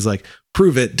 Nolan. And he's like,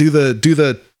 prove it. Do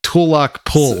the Tulloch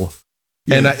pull.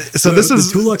 And so this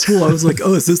is the Tulloch pull. I was like,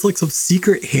 oh, is this like some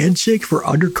secret handshake for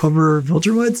undercover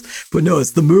Viltrumites? But no,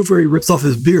 it's the move where he rips off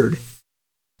his beard.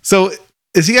 So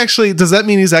is he actually, does that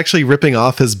mean he's actually ripping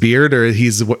off his beard, or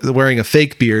he's wearing a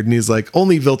fake beard and he's like,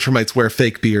 only Viltrumites wear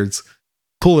fake beards?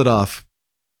 Pull it off.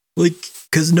 Like,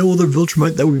 because no other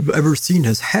Viltrumite that we've ever seen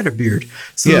has had a beard.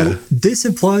 So this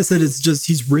implies that it's just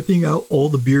he's ripping out all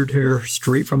the beard hair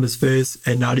straight from his face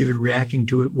and not even reacting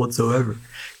to it whatsoever.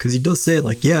 Because he does say,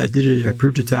 like, yeah, I did it. I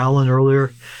proved it to Alan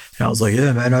earlier. And I was like,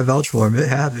 yeah, man, I vouch for him. It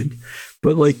happened.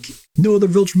 But, like, no other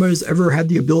Viltrumite has ever had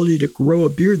the ability to grow a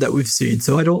beard that we've seen.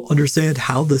 So I don't understand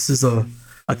how this is a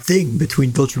thing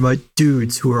between Viltrumite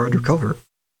dudes who are undercover.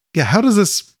 Yeah, how does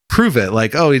this prove it?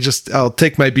 Like, oh, I'll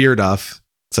take my beard off.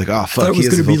 It's like, oh, fuck, it was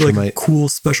going to be like a cool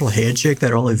special handshake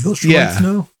that only Viltrumites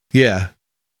know. Yeah.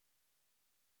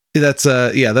 That's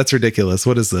ridiculous.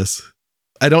 What is this?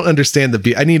 I don't understand the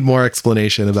beard. I need more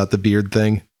explanation about the beard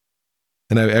thing.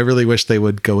 And I really wish they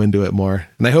would go into it more.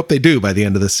 And I hope they do by the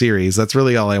end of the series. That's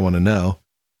really all I want to know.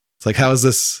 It's like, how is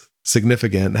this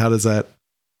significant? How does that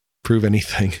prove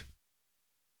anything?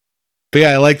 But yeah,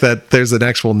 I like that there's an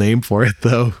actual name for it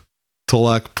though.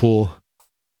 Tolak Pool,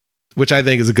 which I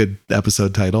think is a good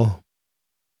episode title.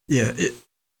 Yeah,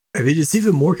 I mean, it's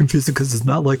even more confusing because it's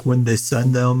not like when they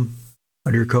send them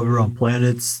undercover on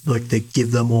planets, like they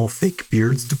give them all fake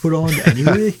beards to put on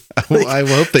anyway. Well, I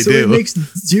hope they so do. It makes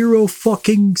zero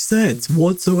fucking sense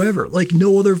whatsoever. Like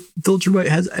no other Viltrumite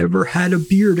has ever had a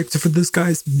beard except for this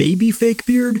guy's maybe fake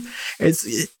beard.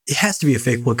 It has to be a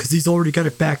fake one because he's already got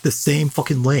it back the same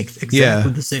fucking length,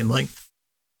 exactly the same length.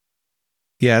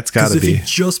 Yeah, it's got to be. If he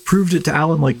just proved it to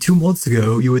Alan like 2 months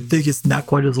ago, you would think it's not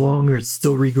quite as long or it's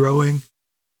still regrowing.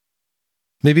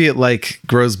 Maybe it like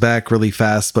grows back really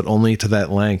fast, but only to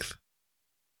that length.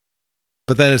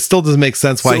 But then it still doesn't make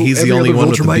sense why he's the only one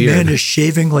with the beard. Man is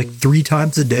shaving like 3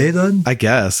 times a day then? I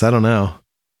guess. I don't know.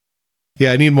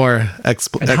 Yeah, I need more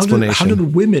explanation. How do the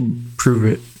women prove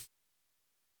it?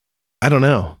 I don't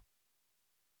know.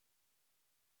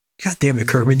 God damn it,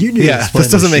 Kerman. You need to explain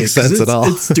this doesn't make sense at all.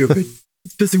 It's stupid.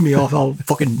 It's pissing me off how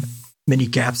fucking many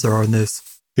gaps there are in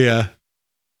this. Yeah.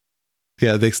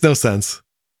 Yeah, it makes no sense.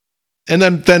 And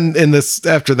then in this,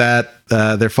 after that,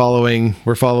 we're following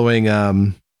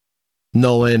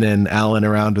Nolan and Alan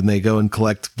around and they go and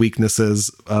collect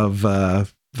weaknesses of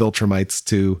Viltrumites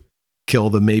to kill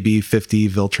the maybe 50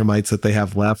 Viltrumites that they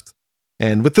have left.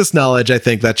 And with this knowledge, I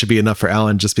think that should be enough for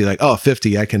Alan. Just be like, oh,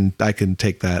 50, I can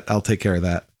take that. I'll take care of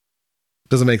that.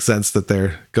 Doesn't make sense that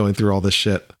they're going through all this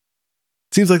shit.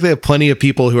 Seems like they have plenty of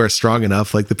people who are strong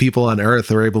enough. Like the people on Earth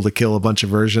are able to kill a bunch of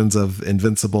versions of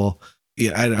Invincible.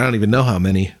 Yeah, I don't even know how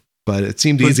many, but it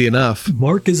seemed easy enough.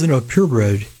 Mark isn't a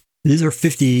purebred. These are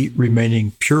 50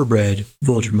 remaining purebred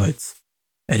Viltrumites.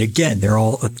 And again, they're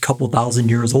all a couple thousand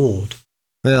years old.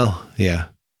 Well, yeah.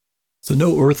 So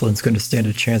no Earthland's going to stand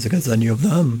a chance against any of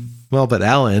them. Well, but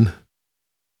Alan.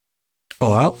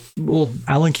 Oh,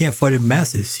 Alan can't fight in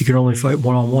masses. He can only fight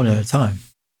one-on-one at a time.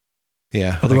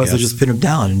 Yeah. Otherwise, they just pin him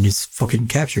down and he's fucking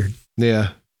captured. Yeah.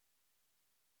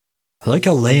 I like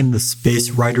how lame the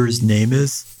Space Rider's name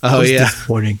is. Oh, yeah.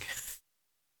 Disappointing.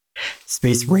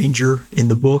 Space Ranger in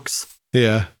the books.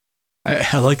 Yeah.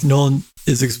 I like Nolan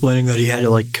is explaining that he had to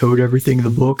like code everything in the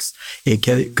books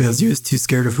because he was too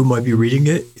scared of who might be reading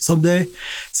it someday.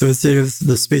 So instead of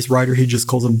the Space Rider, he just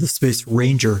calls him the Space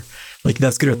Ranger. Like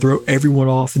that's going to throw everyone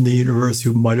off in the universe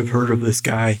who might have heard of this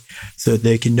guy so that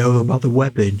they can know about the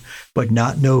weapon, but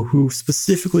not know who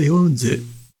specifically owns it.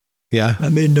 Yeah.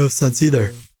 That made no sense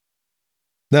either.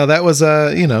 No, that was,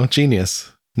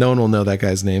 genius. No one will know that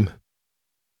guy's name.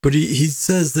 But he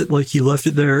says that like he left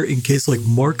it there in case like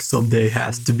Mark someday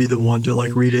has to be the one to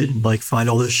like read it and like find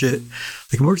all this shit.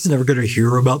 Like Mark's never going to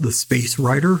hear about the Space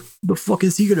Rider. The fuck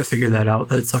is he going to figure that out?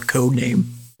 That it's a code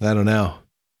name. I don't know.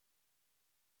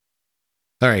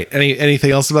 All right. Anything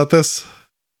else about this?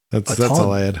 That's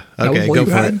all I had. Okay, go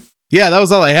for it. Yeah, that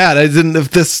was all I had. I didn't.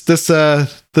 If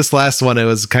this last one, it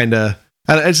was kind of.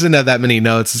 I just didn't have that many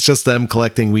notes. It's just them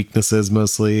collecting weaknesses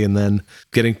mostly, and then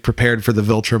getting prepared for the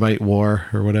Viltrumite War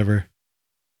or whatever.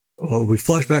 Well, we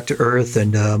flash back to Earth,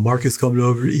 and Mark is coming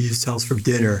over to Eve's house for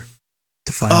dinner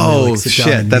to finally sit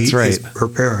down and meet her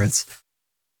parents.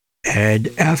 And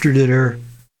after dinner,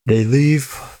 they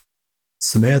leave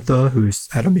Samantha, who's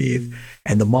Adam Eve,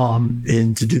 and the mom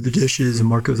in to do the dishes, and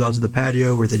Mark goes out to the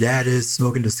patio where the dad is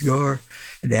smoking a cigar,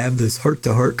 and they have this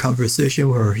heart-to-heart conversation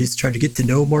where he's trying to get to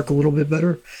know Mark a little bit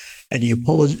better, and he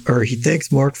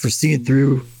thanks Mark for seeing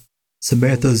through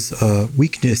Samantha's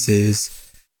weaknesses.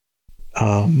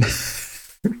 Her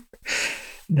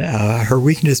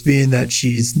weakness being that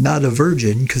she's not a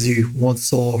virgin because he once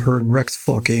saw her and Rex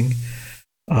fucking.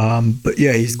 But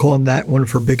yeah, he's calling that one of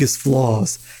her biggest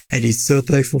flaws, and he's so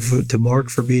thankful to Mark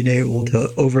for being able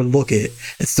to overlook it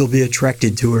and still be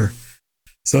attracted to her.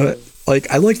 So, like,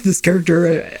 I liked this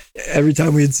character every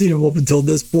time we had seen him up until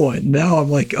this point. Now I'm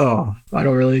like, oh, I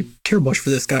don't really care much for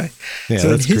this guy. Yeah, so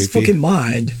in his creepy. fucking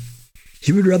mind,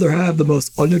 he would rather have the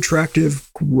most unattractive,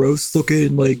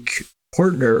 gross-looking like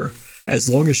partner as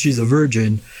long as she's a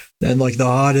virgin than like the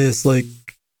hottest like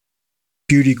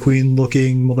beauty queen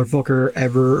looking motherfucker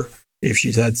ever if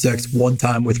she's had sex one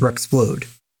time with Rexplode.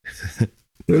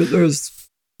 There's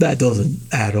that doesn't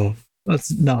add up.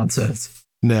 That's nonsense.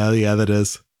 No, yeah, that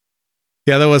is.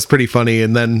 Yeah, that was pretty funny.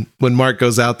 And then when Mark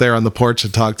goes out there on the porch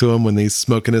to talk to him when he's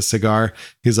smoking his cigar,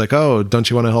 he's like, "Oh, don't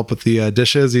you want to help with the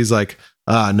dishes?" He's like,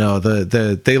 no,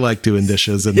 they like doing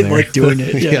dishes in there. They like doing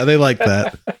it. Yeah, they like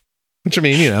that. Which I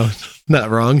mean, not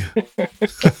wrong.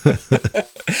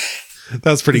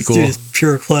 That's pretty cool. Dude is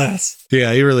pure class.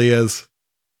 Yeah, he really is.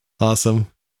 Awesome.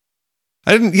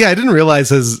 I didn't realize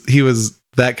he was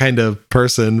that kind of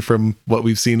person from what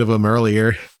we've seen of him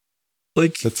earlier.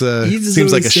 Like That's Eve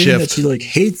seems like always a saying that shift. she like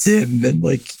hates him and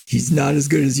like he's not as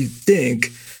good as you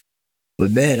think.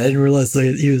 But man, I didn't realize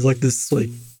like he was like this like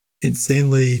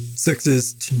insanely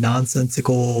sexist,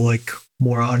 nonsensical, like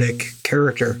moronic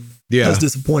character. That Yeah. was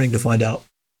disappointing to find out.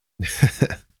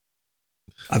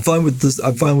 I'm fine with this.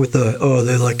 I'm fine with the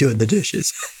they like doing the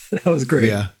dishes. That was great.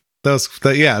 Yeah.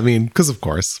 Yeah, I mean, because of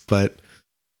course, but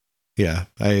yeah,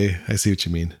 I see what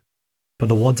you mean. But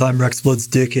the one time Rex Blood's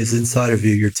dick is inside of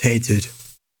you, you're tainted.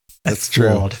 That's true.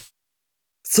 Flawed.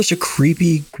 It's such a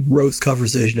creepy, gross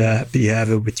conversation to be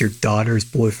having with your daughter's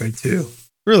boyfriend too.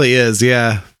 Really is,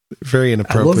 yeah. Very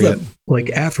inappropriate. I love that. Like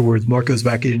afterwards, Mark goes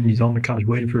back in and he's on the couch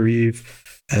waiting for Eve,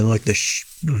 and like the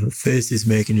face he's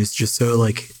making is just so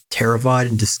like terrified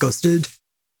and disgusted.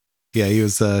 Yeah, he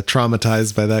was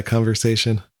traumatized by that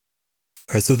conversation.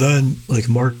 All right, so then like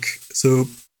Mark, so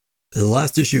the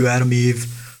last issue, Adam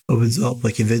Eve opens up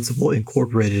like Invincible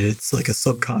Incorporated. It's like a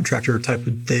subcontractor type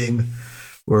of thing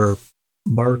where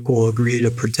Mark will agree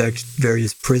to protect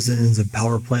various prisons and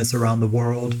power plants around the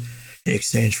world in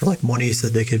exchange for like money so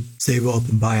they could save up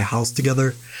and buy a house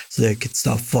together so they could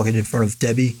stop fucking in front of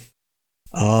Debbie.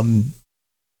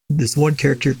 This one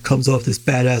character comes off this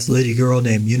badass lady girl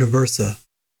named Universa,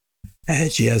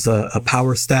 and she has a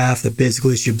power staff that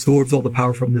basically she absorbs all the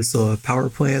power from this power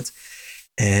plant,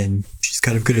 and she's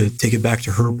kind of going to take it back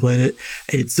to her planet.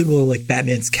 And it's similar like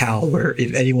Batman's cowl, where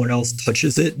if anyone else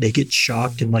touches it, they get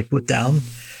shocked and like put down.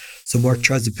 So Mark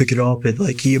tries to pick it up and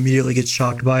like he immediately gets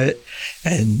shocked by it.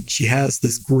 And she has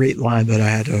this great line that I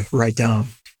had to write down.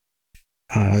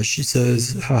 She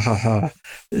says, "Ha ha ha!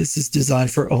 This is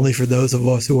designed only for those of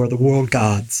us who are the world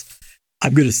gods."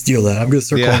 I'm gonna steal that. I'm gonna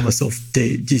start calling myself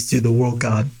DC the world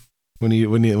god.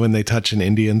 When they touch an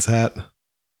Indian's hat.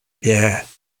 Yeah,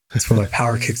 that's where my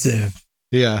power kicks in.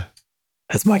 Yeah,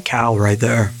 that's my cowl right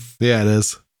there. Yeah, it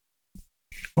is.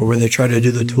 Or when they try to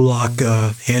do the Tulak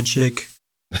handshake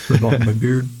with my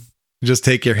beard. You just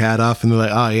take your hat off and they're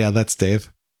like, "Oh yeah, that's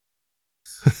Dave."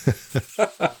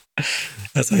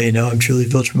 That's how you know I'm truly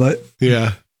Viltrumite.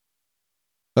 Yeah.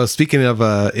 Oh, speaking of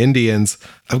Indians,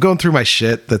 I'm going through my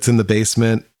shit that's in the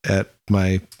basement at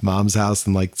my mom's house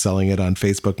and like selling it on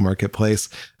Facebook Marketplace,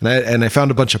 and I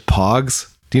found a bunch of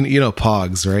Pogs. Do you know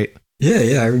Pogs, right?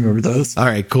 Yeah, I remember those. All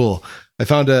right, cool. I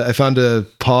found a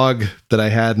Pog that I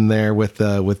had in there with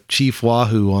Chief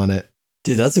Wahoo on it.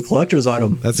 Dude, that's a collector's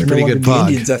item. That's a pretty good Pog.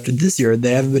 Indians after this year, and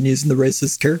they haven't been using the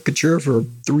racist caricature for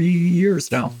 3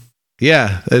 years now.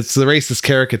 Yeah, it's the racist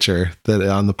caricature that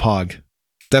on the Pog.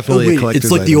 Definitely a collector's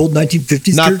it's like item. the old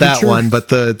 1950s Not caricature? that one, but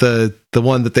the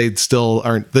one that they still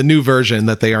aren't, the new version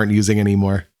that they aren't using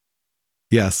anymore.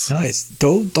 Yes. Nice.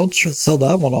 Don't sell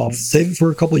that one off. Save it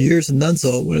for a couple of years and then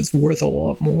sell it when it's worth a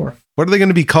lot more. What are they going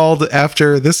to be called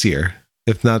after this year,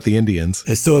 if not the Indians?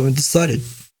 I still haven't decided.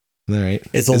 All right.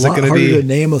 It's a lot harder to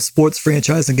name a sports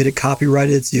franchise and get it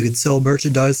copyrighted so you can sell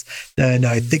merchandise than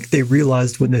I think they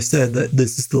realized when they said that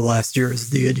this is the last year as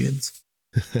the Indians.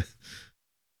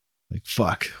 Like,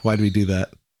 fuck. Why do we do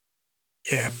that?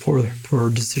 Yeah, poor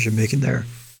decision making there.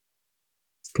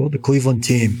 It's called the Cleveland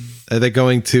team. Are they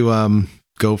going to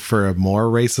go for a more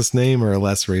racist name or a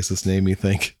less racist name, you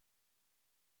think?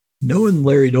 Knowing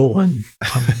Larry Dolan,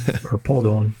 or Paul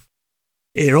Dolan,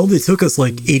 it only took us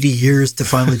like 80 years to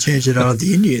finally change it out of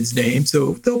the Indians' name,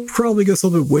 so they'll probably go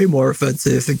something way more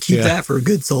offensive and keep that for a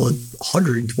good solid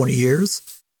 120 years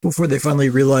before they finally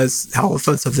realize how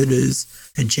offensive it is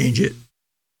and change it.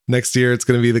 Next year, it's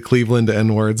going to be the Cleveland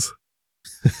N-words.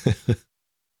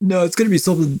 No, it's going to be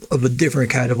something of a different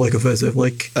kind of like offensive,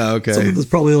 like something that's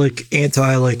probably like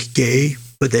anti like gay,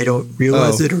 but they don't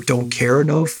realize it or don't care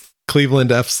enough.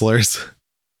 Cleveland F slurs.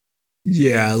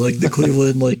 Yeah, like the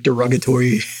Cleveland like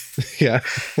derogatory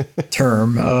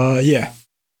term.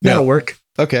 That'll work.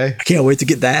 Okay. I can't wait to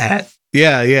get that hat.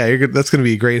 Yeah, that's going to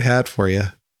be a great hat for you.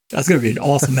 That's going to be an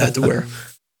awesome hat to wear.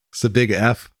 It's a big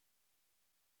F.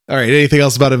 All right, anything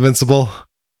else about Invincible?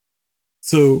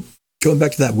 So, going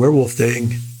back to that werewolf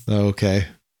thing. Okay.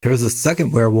 There's a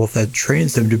second werewolf that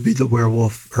trains him to be the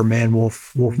werewolf or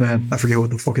Wolfman. I forget what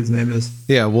the fuck his name is.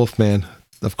 Yeah, Wolfman,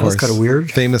 of course. That's kind of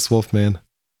weird. Famous Wolfman.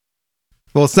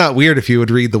 Well, it's not weird if you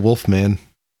would read the Wolfman.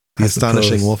 The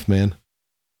Astonishing Wolfman.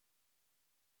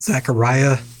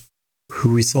 Zachariah,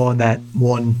 who we saw in that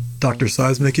one Dr.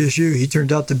 Seismic issue, he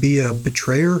turned out to be a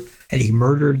betrayer and he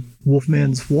murdered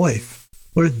Wolfman's wife.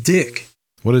 What a dick.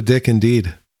 What a dick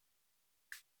indeed.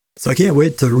 So I can't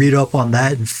wait to read up on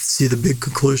that and see the big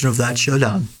conclusion of that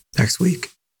showdown next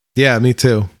week. Yeah, me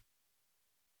too.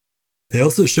 They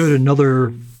also showed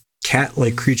another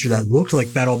cat-like creature that looked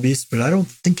like Battle Beast, but I don't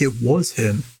think it was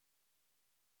him.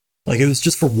 Like it was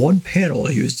just for one panel.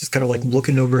 He was just kind of like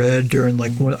looking overhead during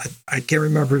like one. I can't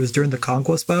remember. It was during the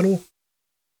conquest battle.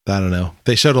 I don't know.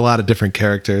 They showed a lot of different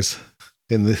characters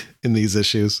in these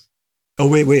issues. Oh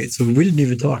wait. So we didn't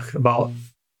even talk about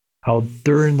how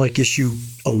during like issue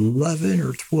 11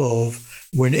 or 12,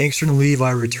 when Angstrom and Levi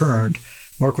returned,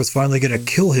 Mark was finally going to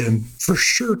kill him, for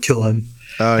sure kill him.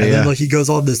 Oh, and yeah. then like he goes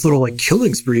on this little like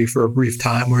killing spree for a brief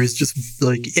time where he's just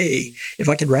like, hey, if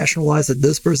I can rationalize that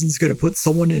this person's going to put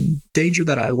someone in danger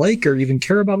that I like or even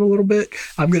care about a little bit,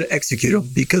 I'm going to execute them,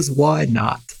 because why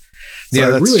not? So Yeah,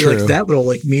 I that's really true. liked that little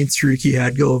like mean streak he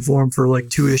had going for him for like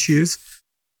 2 issues.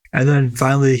 And then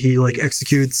finally he like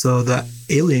executes that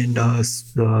alien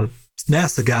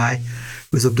NASA guy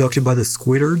who was abducted by the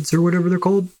Squidwards or whatever they're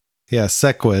called. Yeah,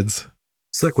 Sequids.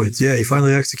 Sequids, yeah. He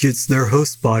finally executes their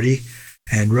host body,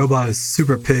 and Robot is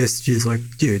super pissed. He's like,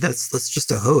 dude, that's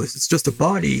just a host. It's just a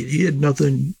body. He had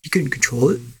nothing. He couldn't control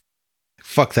it.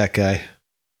 Fuck that guy.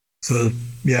 So,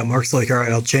 yeah, Mark's like, all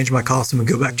right, I'll change my costume and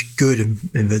go back to good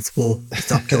Invincible.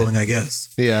 Stop killing, I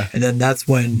guess. Yeah. And then that's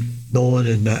when Nolan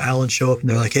and Alan show up, and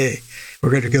they're like, hey,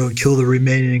 we're going to go and kill the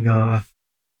remaining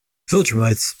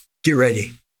Viltrumites. Get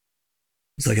ready.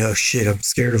 He's like, oh, shit, I'm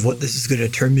scared of what this is going to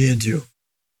turn me into.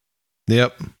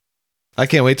 Yep. I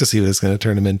can't wait to see what it's going to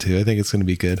turn him into. I think it's going to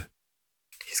be good.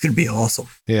 He's going to be awesome.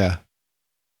 Yeah.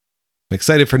 I'm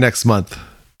excited for next month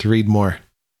to read more.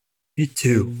 Me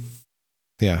too.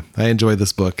 Yeah, I enjoy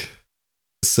this book.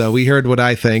 So we heard what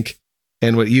I think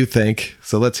and what you think.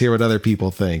 So let's hear what other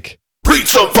people think. Read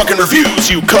some fucking reviews,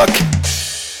 you cuck!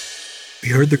 We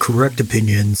heard the correct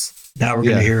opinions. Now we're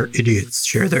going Yeah. to hear idiots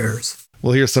share theirs.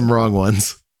 We'll hear some wrong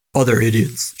ones. Other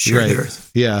idiots share theirs.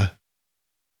 Yeah.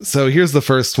 So here's the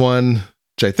first one,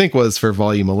 which I think was for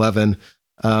volume 11.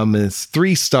 It's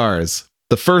 3 stars.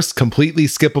 The first completely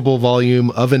skippable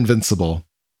volume of Invincible.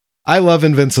 I love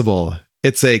Invincible.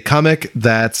 It's a comic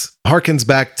that harkens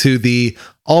back to the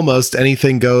almost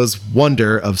anything goes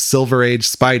wonder of Silver Age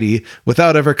Spidey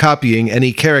without ever copying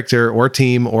any character or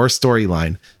team or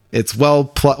storyline. It's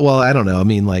well, I don't know. I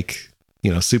mean, like,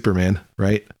 Superman,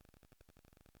 right?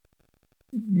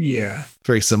 Yeah.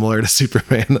 Very similar to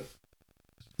Superman.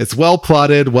 It's well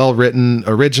plotted, well written,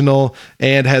 original,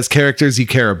 and has characters you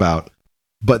care about.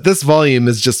 But this volume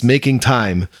is just making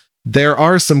time. There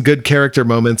are some good character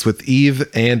moments with Eve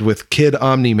and with Kid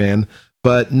Omni-Man,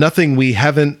 but nothing we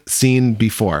haven't seen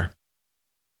before.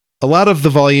 A lot of the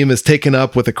volume is taken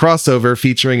up with a crossover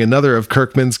featuring another of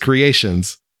Kirkman's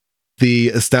creations, the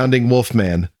Astounding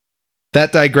Wolfman.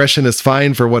 That digression is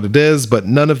fine for what it is, but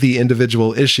none of the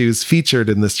individual issues featured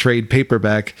in this trade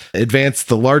paperback advance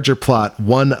the larger plot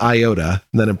 1 iota,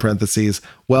 and then in parentheses,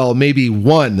 well, maybe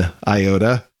 1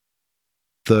 iota.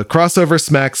 The crossover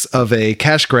smacks of a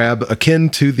cash grab akin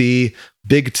to the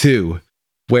Big Two,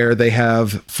 where they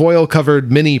have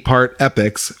foil-covered mini-part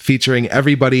epics featuring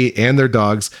everybody and their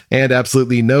dogs, and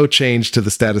absolutely no change to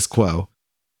the status quo.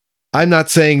 I'm not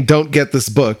saying don't get this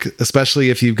book, especially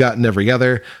if you've gotten every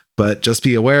other, but just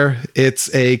be aware,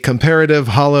 it's a comparative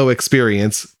hollow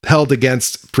experience held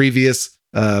against previous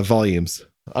volumes.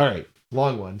 All right,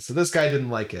 long one. So this guy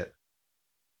didn't like it.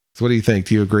 So what do you think?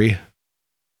 Do you agree?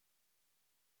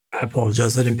 I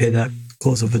apologize. I didn't pay that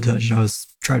close of attention. I was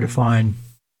trying to find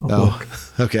a book.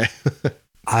 Okay.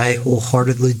 I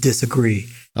wholeheartedly disagree.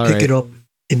 All Pick right. it up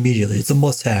immediately. It's a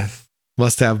must-have.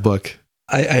 Must-have book.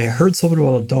 I heard something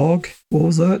about a dog. What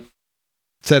was that?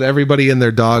 Said everybody and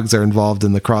their dogs are involved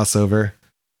in the crossover,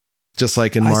 just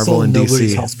like in Marvel I saw and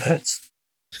nobody's DC. house pets.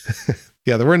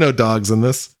 Yeah, there were no dogs in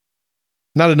this.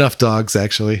 Not enough dogs,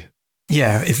 actually.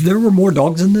 Yeah, if there were more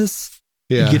dogs in this,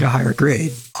 Yeah. you'd get a higher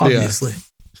grade, obviously.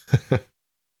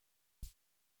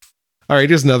 All right,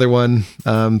 here's another one.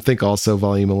 Think also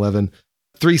volume 11.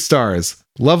 3 stars.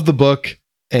 Love the book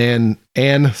and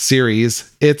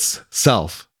series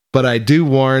itself. But I do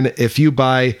warn, if you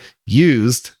buy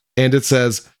used and it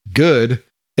says good,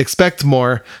 expect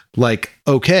more like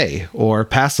okay or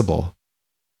passable.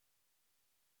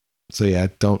 So yeah,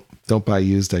 don't buy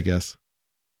used, I guess.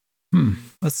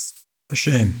 That's a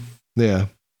shame. Yeah.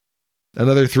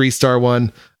 Another 3-star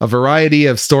one, a variety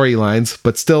of storylines,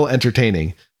 but still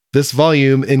entertaining. This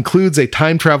volume includes a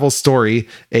time travel story,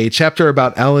 a chapter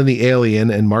about Alan the alien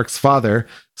and Mark's father,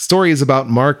 stories about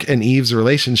Mark and Eve's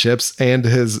relationships and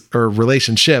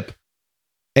relationship,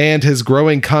 and his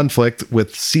growing conflict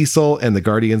with Cecil and the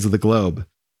Guardians of the Globe.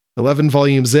 11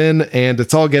 volumes in, and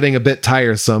it's all getting a bit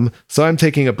tiresome, so I'm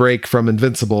taking a break from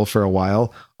Invincible for a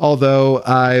while, although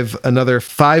I've another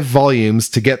 5 volumes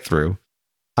to get through.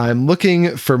 I'm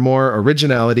looking for more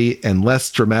originality and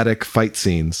less dramatic fight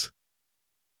scenes.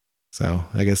 So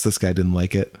I guess this guy didn't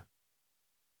like it.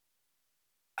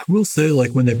 I will say,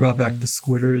 like, when they brought back the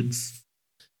Squidwards,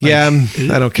 Yeah,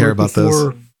 like, I don't care about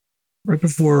those. Right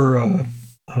before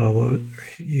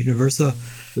Universa,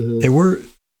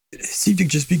 they seemed to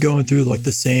just be going through like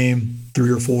the same 3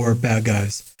 or 4 bad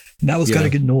guys. And that was Yeah. kind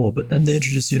of getting old. But then they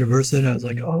introduced Universa, and I was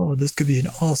like, oh, this could be an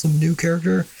awesome new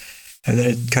character. And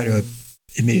then it kind of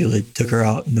immediately took her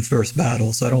out in the first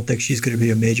battle. So I don't think she's going to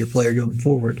be a major player going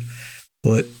forward.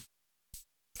 But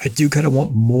I do kind of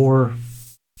want more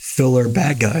filler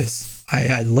bad guys.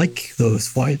 I like those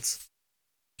fights.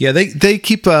 Yeah, they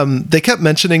kept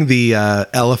mentioning the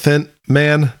Elephant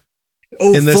Man.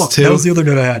 Oh, In this fuck. too? That was the other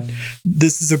note I had.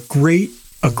 This is a great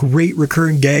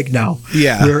recurring gag now.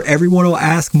 Yeah. Where everyone will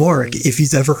ask Mark if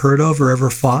he's ever heard of or ever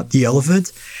fought the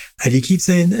elephant. And he keeps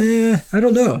saying, I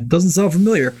don't know. It doesn't sound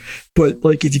familiar. But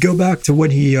like if you go back to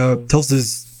when he tells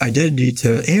his identity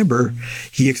to Amber,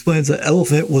 he explains that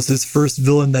Elephant was his first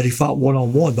villain that he fought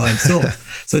one-on-one by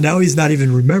himself. So now he's not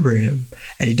even remembering him.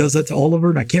 And he does that to Oliver,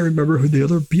 and I can't remember who the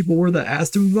other people were that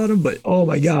asked him about him, but oh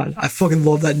my god, I fucking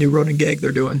love that new running gag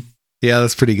they're doing. Yeah,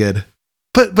 that's pretty good.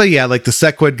 But yeah, like the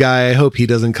Sequid guy, I hope he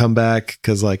doesn't come back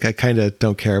because like I kind of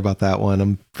don't care about that one.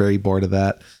 I'm very bored of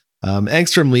that.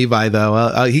 Angstrom Levi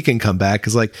though, he can come back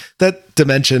because like that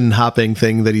dimension hopping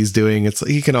thing that he's doing, it's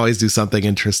he can always do something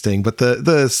interesting. But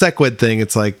the Sequid thing,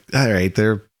 it's like all right,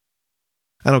 I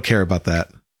don't care about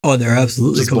that. Oh, and they're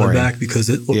absolutely Just coming boring. back because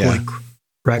it looked Yeah. like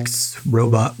Rex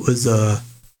robot was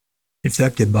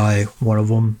infected by one of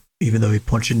them, even though he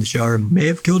punched in the shower and may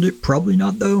have killed it. Probably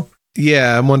not though.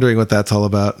 Yeah, I'm wondering what that's all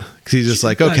about because he's just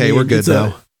like, I okay, mean, we're good it's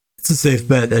now. It's a safe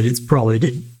bet that it's probably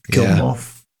didn't kill him Yeah.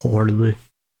 off wholeheartedly.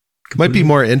 Might be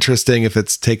more interesting if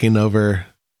it's taking over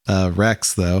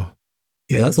Rex though.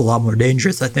 Yeah, that's a lot more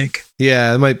dangerous, I think.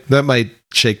 Yeah, that might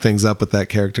shake things up with that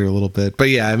character a little bit. But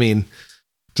yeah, I mean,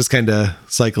 just kind of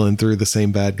cycling through the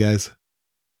same bad guys.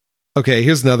 Okay,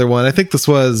 here's another one. I think this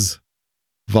was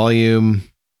volume.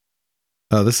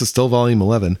 Oh, this is still volume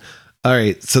 11. All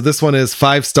right, so this one is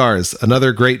 5 stars,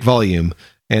 another great volume,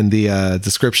 and the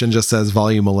description just says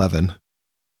volume 11.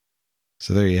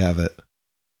 So there you have it.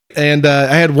 And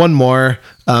I had one more.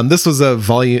 This was a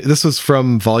volume. This was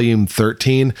from volume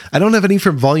 13. I don't have any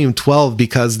from volume 12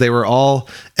 because they were all.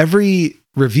 Every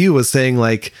review was saying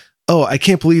like, "Oh, I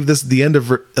can't believe this is the end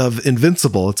of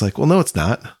Invincible." It's like, well, no, it's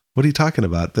not. What are you talking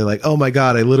about? They're like, "Oh my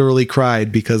god, I literally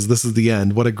cried because this is the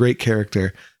end. What a great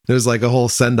character." There's like a whole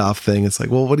send off thing. It's like,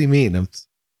 well, what do you mean?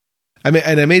 I mean,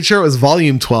 and I made sure it was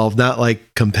volume 12, not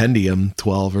like compendium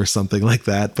 12 or something like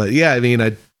that. But yeah, I mean,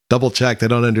 I double checked. I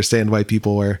don't understand why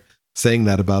people were saying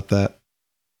that about that.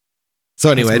 So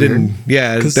anyway, I didn't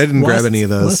grab any of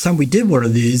those. Last time we did one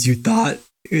of these, you thought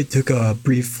it took a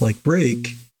brief like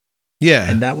break, Yeah,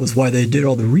 and that was why they did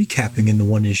all the recapping in the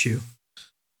one issue.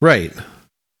 right.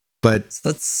 But So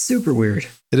that's super weird.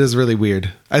 it is really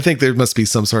weird. I think there must be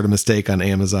some sort of mistake on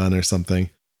Amazon or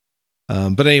something.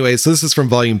 But anyway, so this is from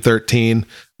volume 13,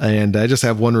 and I just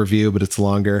have one review, but it's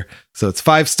longer. So it's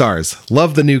 5 stars.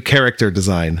 Love the new character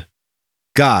design.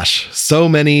 Gosh, so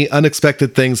many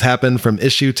unexpected things happen from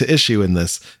issue to issue in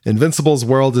this. Invincible's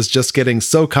world is just getting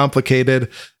so complicated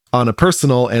on a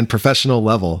personal and professional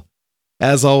level.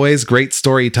 As always, great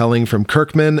storytelling from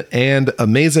Kirkman and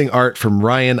amazing art from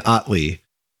Ryan Otley.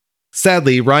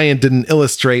 Sadly, Ryan didn't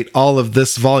illustrate all of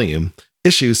this volume.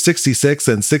 Issues 66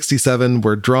 and 67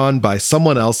 were drawn by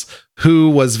someone else who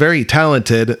was very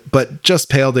talented, but just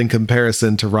paled in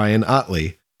comparison to Ryan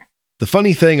Otley. The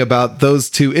funny thing about those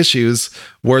 2 issues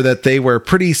were that they were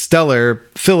pretty stellar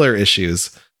filler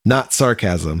issues, not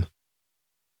sarcasm.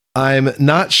 I'm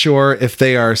not sure if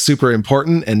they are super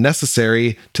important and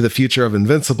necessary to the future of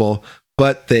Invincible,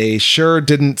 but they sure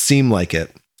didn't seem like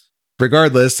it.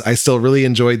 Regardless, I still really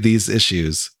enjoyed these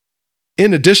issues.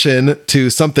 In addition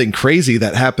to something crazy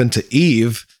that happened to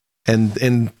Eve, and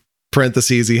in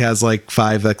parentheses, he has like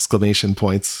 5 exclamation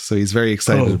points. So he's very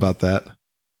excited about that.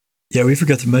 Yeah, we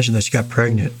forgot to mention that she got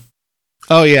pregnant.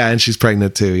 Oh yeah, and she's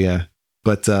pregnant too. Yeah,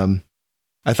 but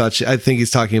I think he's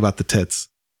talking about the tits.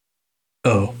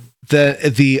 Oh,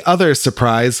 The other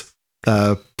surprise,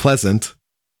 Pleasant,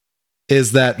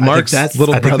 is that Mark's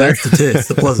little brother. That's the tits.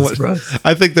 The pleasant What- surprise.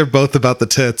 I think they're both about the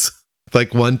tits,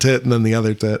 like one tit and then the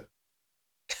other tit.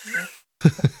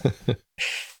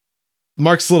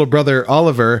 Mark's little brother,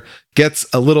 Oliver, gets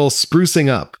a little sprucing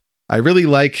up. I really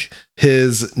like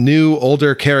his new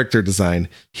older character design.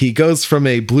 He goes from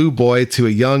a blue boy to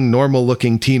a young, normal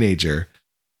looking teenager.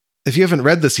 If you haven't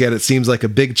read this yet, it seems like a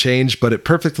big change, but it's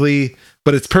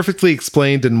perfectly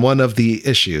explained in one of the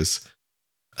issues.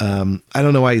 I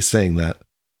don't know why he's saying that,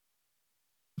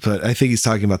 but I think he's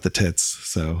talking about the tits.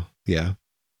 So yeah.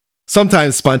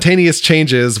 Sometimes spontaneous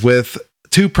changes with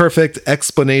too perfect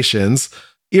explanations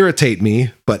irritate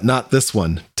me, but not this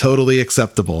one. Totally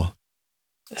acceptable.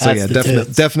 So yeah,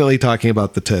 definitely talking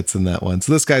about the tits in that one.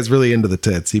 So this guy's really into the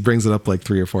tits. He brings it up like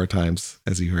 3 or 4 times,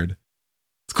 as you heard.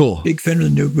 It's cool. Big fan of the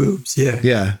new boobs. Yeah.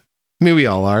 Yeah. I mean, we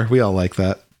all are. We all like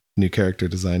that new character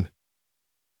design.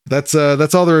 That's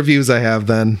all the reviews I have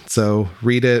then. So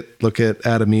read it, look at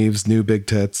Adam Eve's new big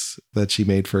tits that she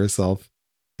made for herself,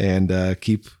 and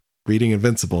keep reading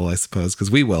Invincible, I suppose,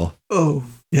 because we will. Oh,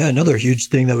 yeah. Another huge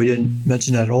thing that we didn't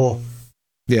mention at all.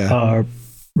 Yeah.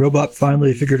 Robot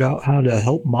finally figured out how to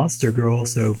help Monster Girl.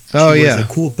 So she wears a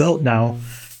cool belt now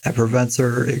that prevents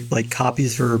her, it, like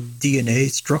copies her DNA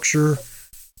structure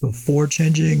before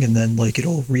changing, and then like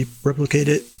it'll replicate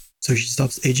it so she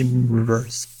stops aging in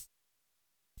reverse.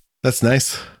 That's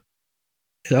nice.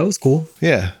 Yeah, that was cool.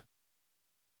 Yeah.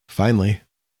 Finally.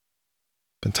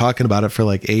 Been talking about it for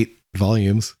like 8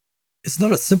 volumes. It's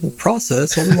not a simple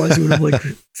process. Otherwise, you would have like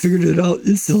figured it out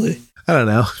instantly. I don't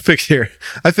know. Figure.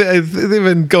 They've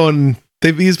been going.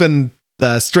 He's been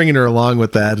stringing her along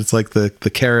with that. It's like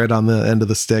the carrot on the end of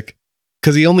the stick.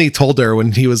 Because he only told her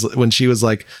when she was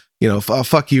like, you know,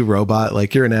 fuck you, robot.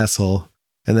 Like, you're an asshole.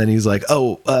 And then he's like,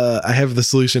 oh, I have the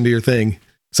solution to your thing.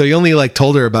 So he only like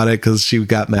told her about it because she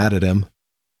got mad at him.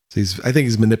 So I think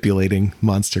he's manipulating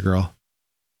Monster Girl.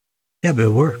 Yeah, but it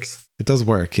works. It does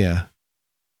work. Yeah.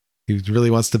 He really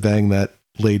wants to bang that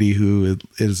lady who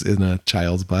is in a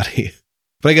child's body.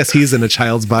 But I guess he's in a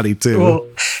child's body too. Well,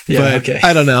 yeah, but okay.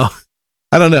 I don't know.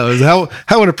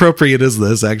 How inappropriate is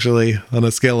this actually on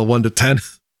a scale of 1 to 10?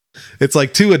 It's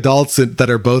like 2 adults that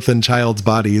are both in child's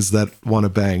bodies that want to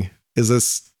bang. Is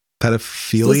this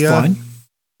pedophilia? That's fine,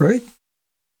 right?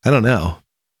 I don't know.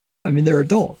 I mean, they're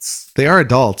adults. They are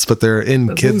adults, but they're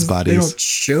in kids' bodies. They don't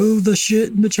show the shit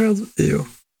in the child's. Ew.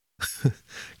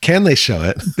 Can they show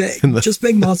it? Just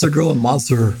bang Monster Girl in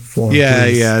monster form. Yeah,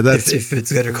 please, yeah. That's if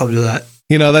it's going to come to that.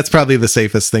 You know, that's probably the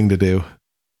safest thing to do.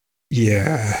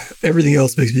 Yeah. Everything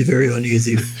else makes me very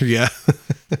uneasy. Yeah.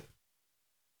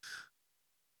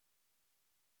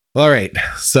 All right.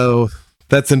 So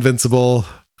that's Invincible,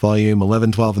 volume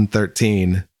 11, 12, and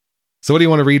 13. So what do you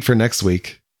want to read for next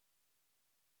week?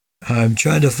 I'm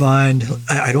trying to find.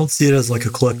 I don't see it as like a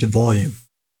collected volume.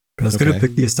 But I was going to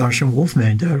pick The Astonishing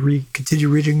Wolfman to continue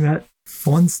reading that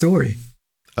fun story.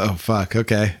 Oh, fuck.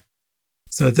 Okay.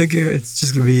 So I think it's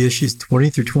just going to be issues 20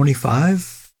 through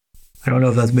 25. I don't know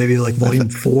if that's maybe like volume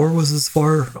 4 was as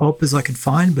far up as I could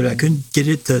find, but I couldn't get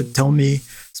it to tell me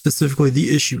specifically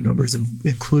the issue numbers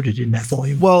included in that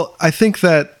volume. Well, I think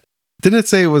that, didn't it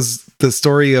say it was the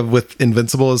story of with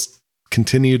Invincible is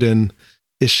continued in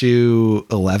issue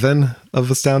 11 of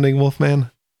Astounding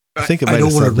Wolfman? I think it might. I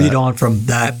don't want to read on from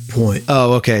that point.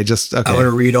 Oh, okay. I want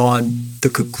to read on the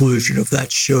conclusion of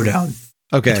that showdown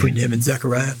between him and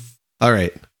Zechariah. All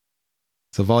right.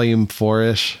 So volume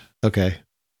 4-ish. Okay.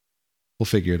 We'll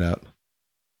figure it out.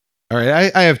 All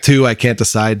right. I have 2 I can't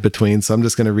decide between, so I'm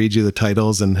just going to read you the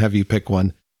titles and have you pick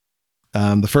one.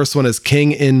 The first one is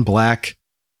King in Black,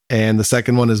 and the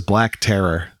second one is Black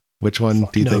Terror. Which one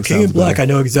do you think? King in Black, better? I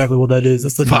know exactly what that is.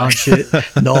 That's the non-shit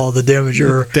and all the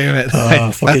Damager. Damn it.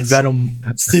 Fucking Venom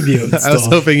symbiote. I was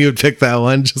hoping you'd pick that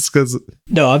one just because.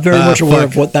 No, I'm very much aware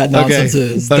of what that nonsense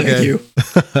is. Thank you.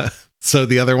 So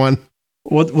the other one?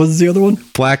 What was the other one?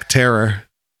 Black Terror.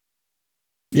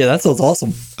 Yeah, that sounds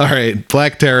awesome. All right.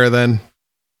 Black Terror then.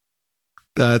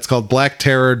 It's called Black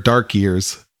Terror Dark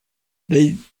Years.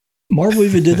 Marvel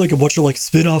even did like a bunch of like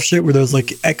spin-off shit where there's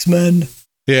like X-Men.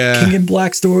 Yeah, King in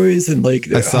Black stories, and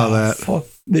like I saw that. Fuck.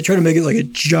 They try to make it like a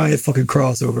giant fucking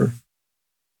crossover.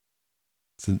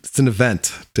 It's an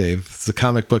event, Dave. It's a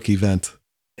comic book event.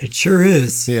 It sure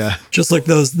is. Yeah, just like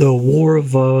the War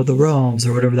of the Realms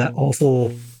or whatever that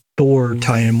awful Thor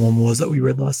tie-in one was that we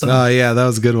read last time. Oh yeah, that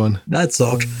was a good one. That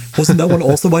sucked. Wasn't that one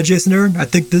also by Jason Aaron? I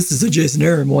think this is a Jason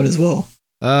Aaron one as well.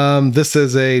 This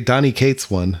is a Donny Cates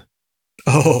one.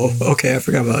 Oh, okay. I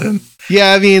forgot about him.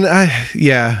 Yeah, I mean,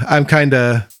 I'm kind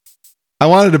of. I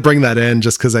wanted to bring that in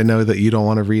just because I know that you don't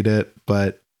want to read it,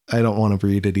 but I don't want to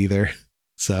read it either.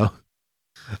 So,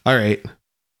 all right.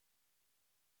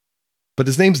 But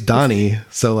his name's Donnie,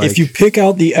 so like, if you pick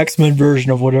out the X-Men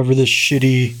version of whatever this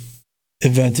shitty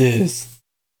event is,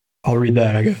 I'll read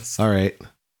that. I guess. All right.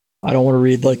 I don't want to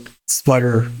read like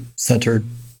spider-centered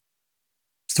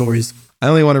stories. I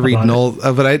only want to read Null,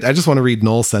 but I just want to read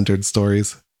Null-centered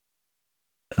stories.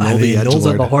 Null's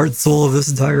at the heart and soul of this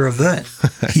entire event.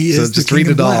 He so is just the King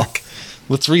read it all. Black.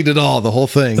 Let's read it all, the whole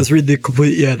thing. Let's read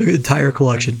the entire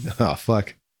collection. Oh,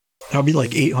 fuck. That'll be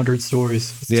like 800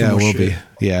 stories. It's it will be.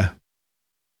 Yeah.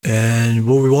 And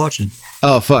what are we watching?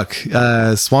 Oh, fuck.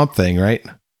 Swamp Thing, right?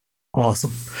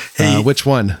 Awesome. Hey, Which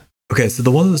one? okay, so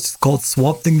the one that's called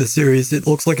Swamp Thing, the series, it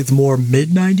looks like it's more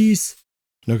mid-90s.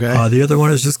 Okay. The other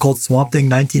one is just called Swamp Thing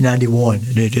 1991,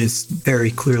 and it is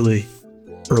very clearly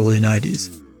early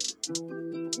 90s.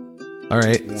 All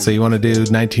right. So you want to do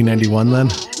 1991 then?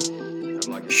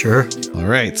 Sure. All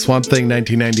right. Swamp Thing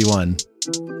 1991.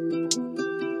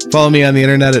 Follow me on the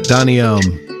internet at Donny Ohm.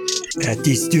 At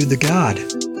D-Stew the God.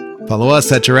 Follow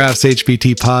us at Giraffes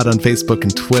HBT Pod on Facebook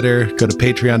and Twitter. Go to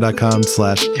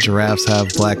patreon.com/giraffes have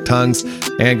black tongues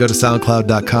and go to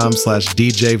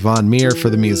soundcloud.com/DJ Von Meer for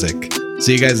the music.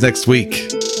 See you guys next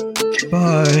week.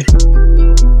 Bye.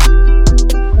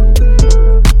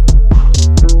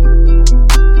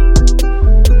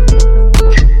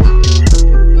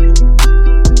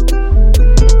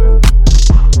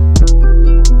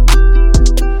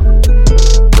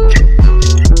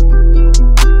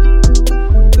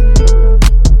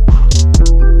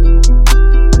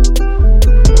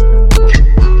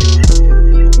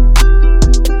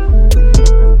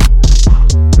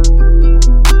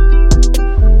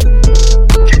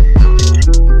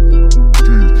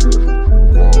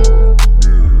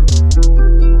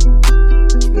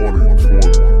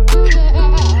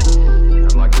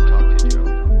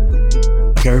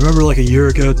 Like a year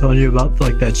ago telling you about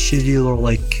like that shitty little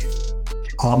like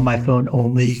on my phone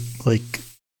only like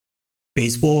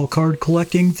baseball card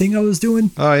collecting thing I was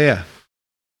doing. Oh yeah.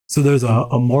 So there's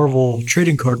a Marvel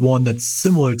trading card one that's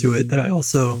similar to it that I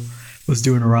also was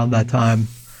doing around that time.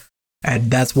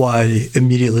 And that's why I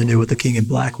immediately knew what the King in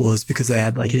Black was, because I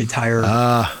had like an entire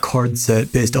card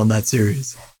set based on that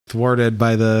series. Thwarted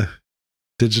by the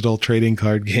digital trading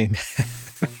card game.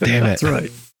 Damn it. That's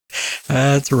right.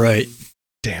 That's right.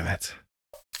 Damn it.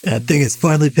 That thing is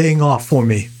finally paying off for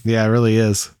me. Yeah, it really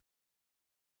is.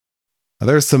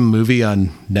 There's some movie on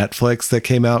Netflix that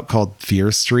came out called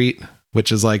Fear Street,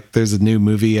 which is like there's a new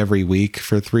movie every week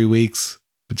for 3 weeks,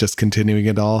 but just continuing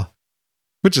it all,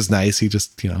 which is nice. You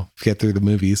just, get through the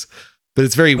movies. But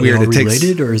it's very weird. Are they all it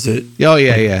related, or is it? Oh,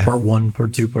 yeah, yeah. Part 1,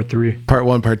 Part 2, Part 3. Part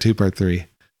 1, Part 2, Part 3.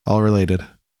 All related.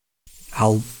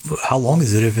 How long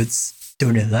is it if it's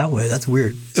doing it that way? That's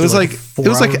weird. It was like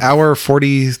 1 hour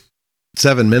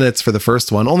 47 minutes for the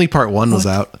first one. Only part 1 was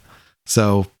out.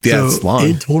 So yeah, it's long.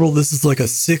 In total, this is like a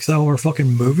 6-hour fucking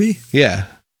movie? Yeah.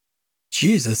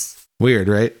 Jesus. Weird,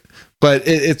 right? But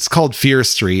it's called Fear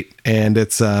Street, and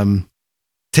it's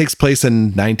takes place in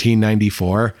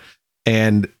 1994,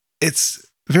 and it's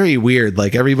very weird.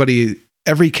 Like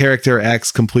every character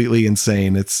acts completely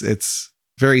insane. It's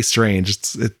very strange.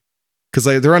 Because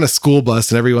they're on a school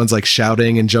bus and everyone's like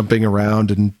shouting and jumping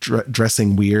around and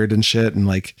dressing weird and shit and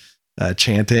like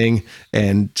chanting,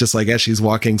 and just like as she's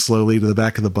walking slowly to the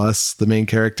back of the bus, the main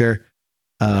character,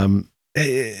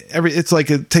 it's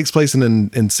like it takes place in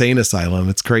an insane asylum.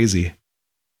 It's crazy.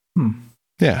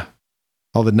 Yeah,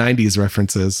 all the 90s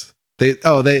references. They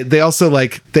also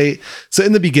so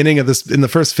in the beginning of this, in the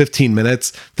first 15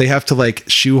 minutes, they have to like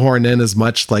shoehorn in as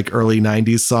much like early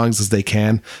 90s songs as they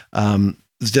can.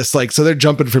 It's just like, so they're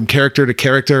jumping from character to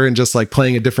character and just like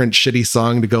playing a different shitty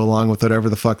song to go along with whatever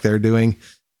the fuck they're doing.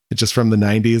 It's just from the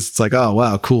 90s. It's like, oh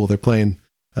wow, cool. They're playing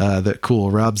that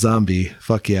cool Rob Zombie.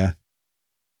 Fuck yeah.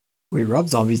 Wait, Rob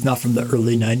Zombie's not from the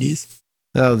early 90s?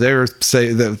 No, they're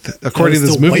saying that according to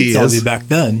this White movie Zombie is back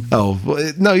then. Oh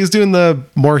no, he's doing the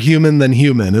More Human Than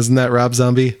Human. Isn't that Rob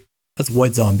Zombie? That's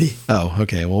White Zombie. Oh,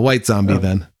 okay. Well, White Zombie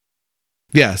then.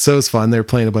 Yeah, so it was fun. They're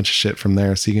playing a bunch of shit from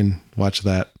there, so you can watch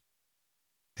that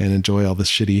and enjoy all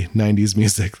this shitty 90s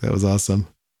music. That was awesome.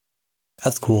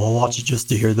 That's cool. I'll watch it just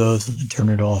to hear those and then turn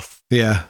it off. Yeah.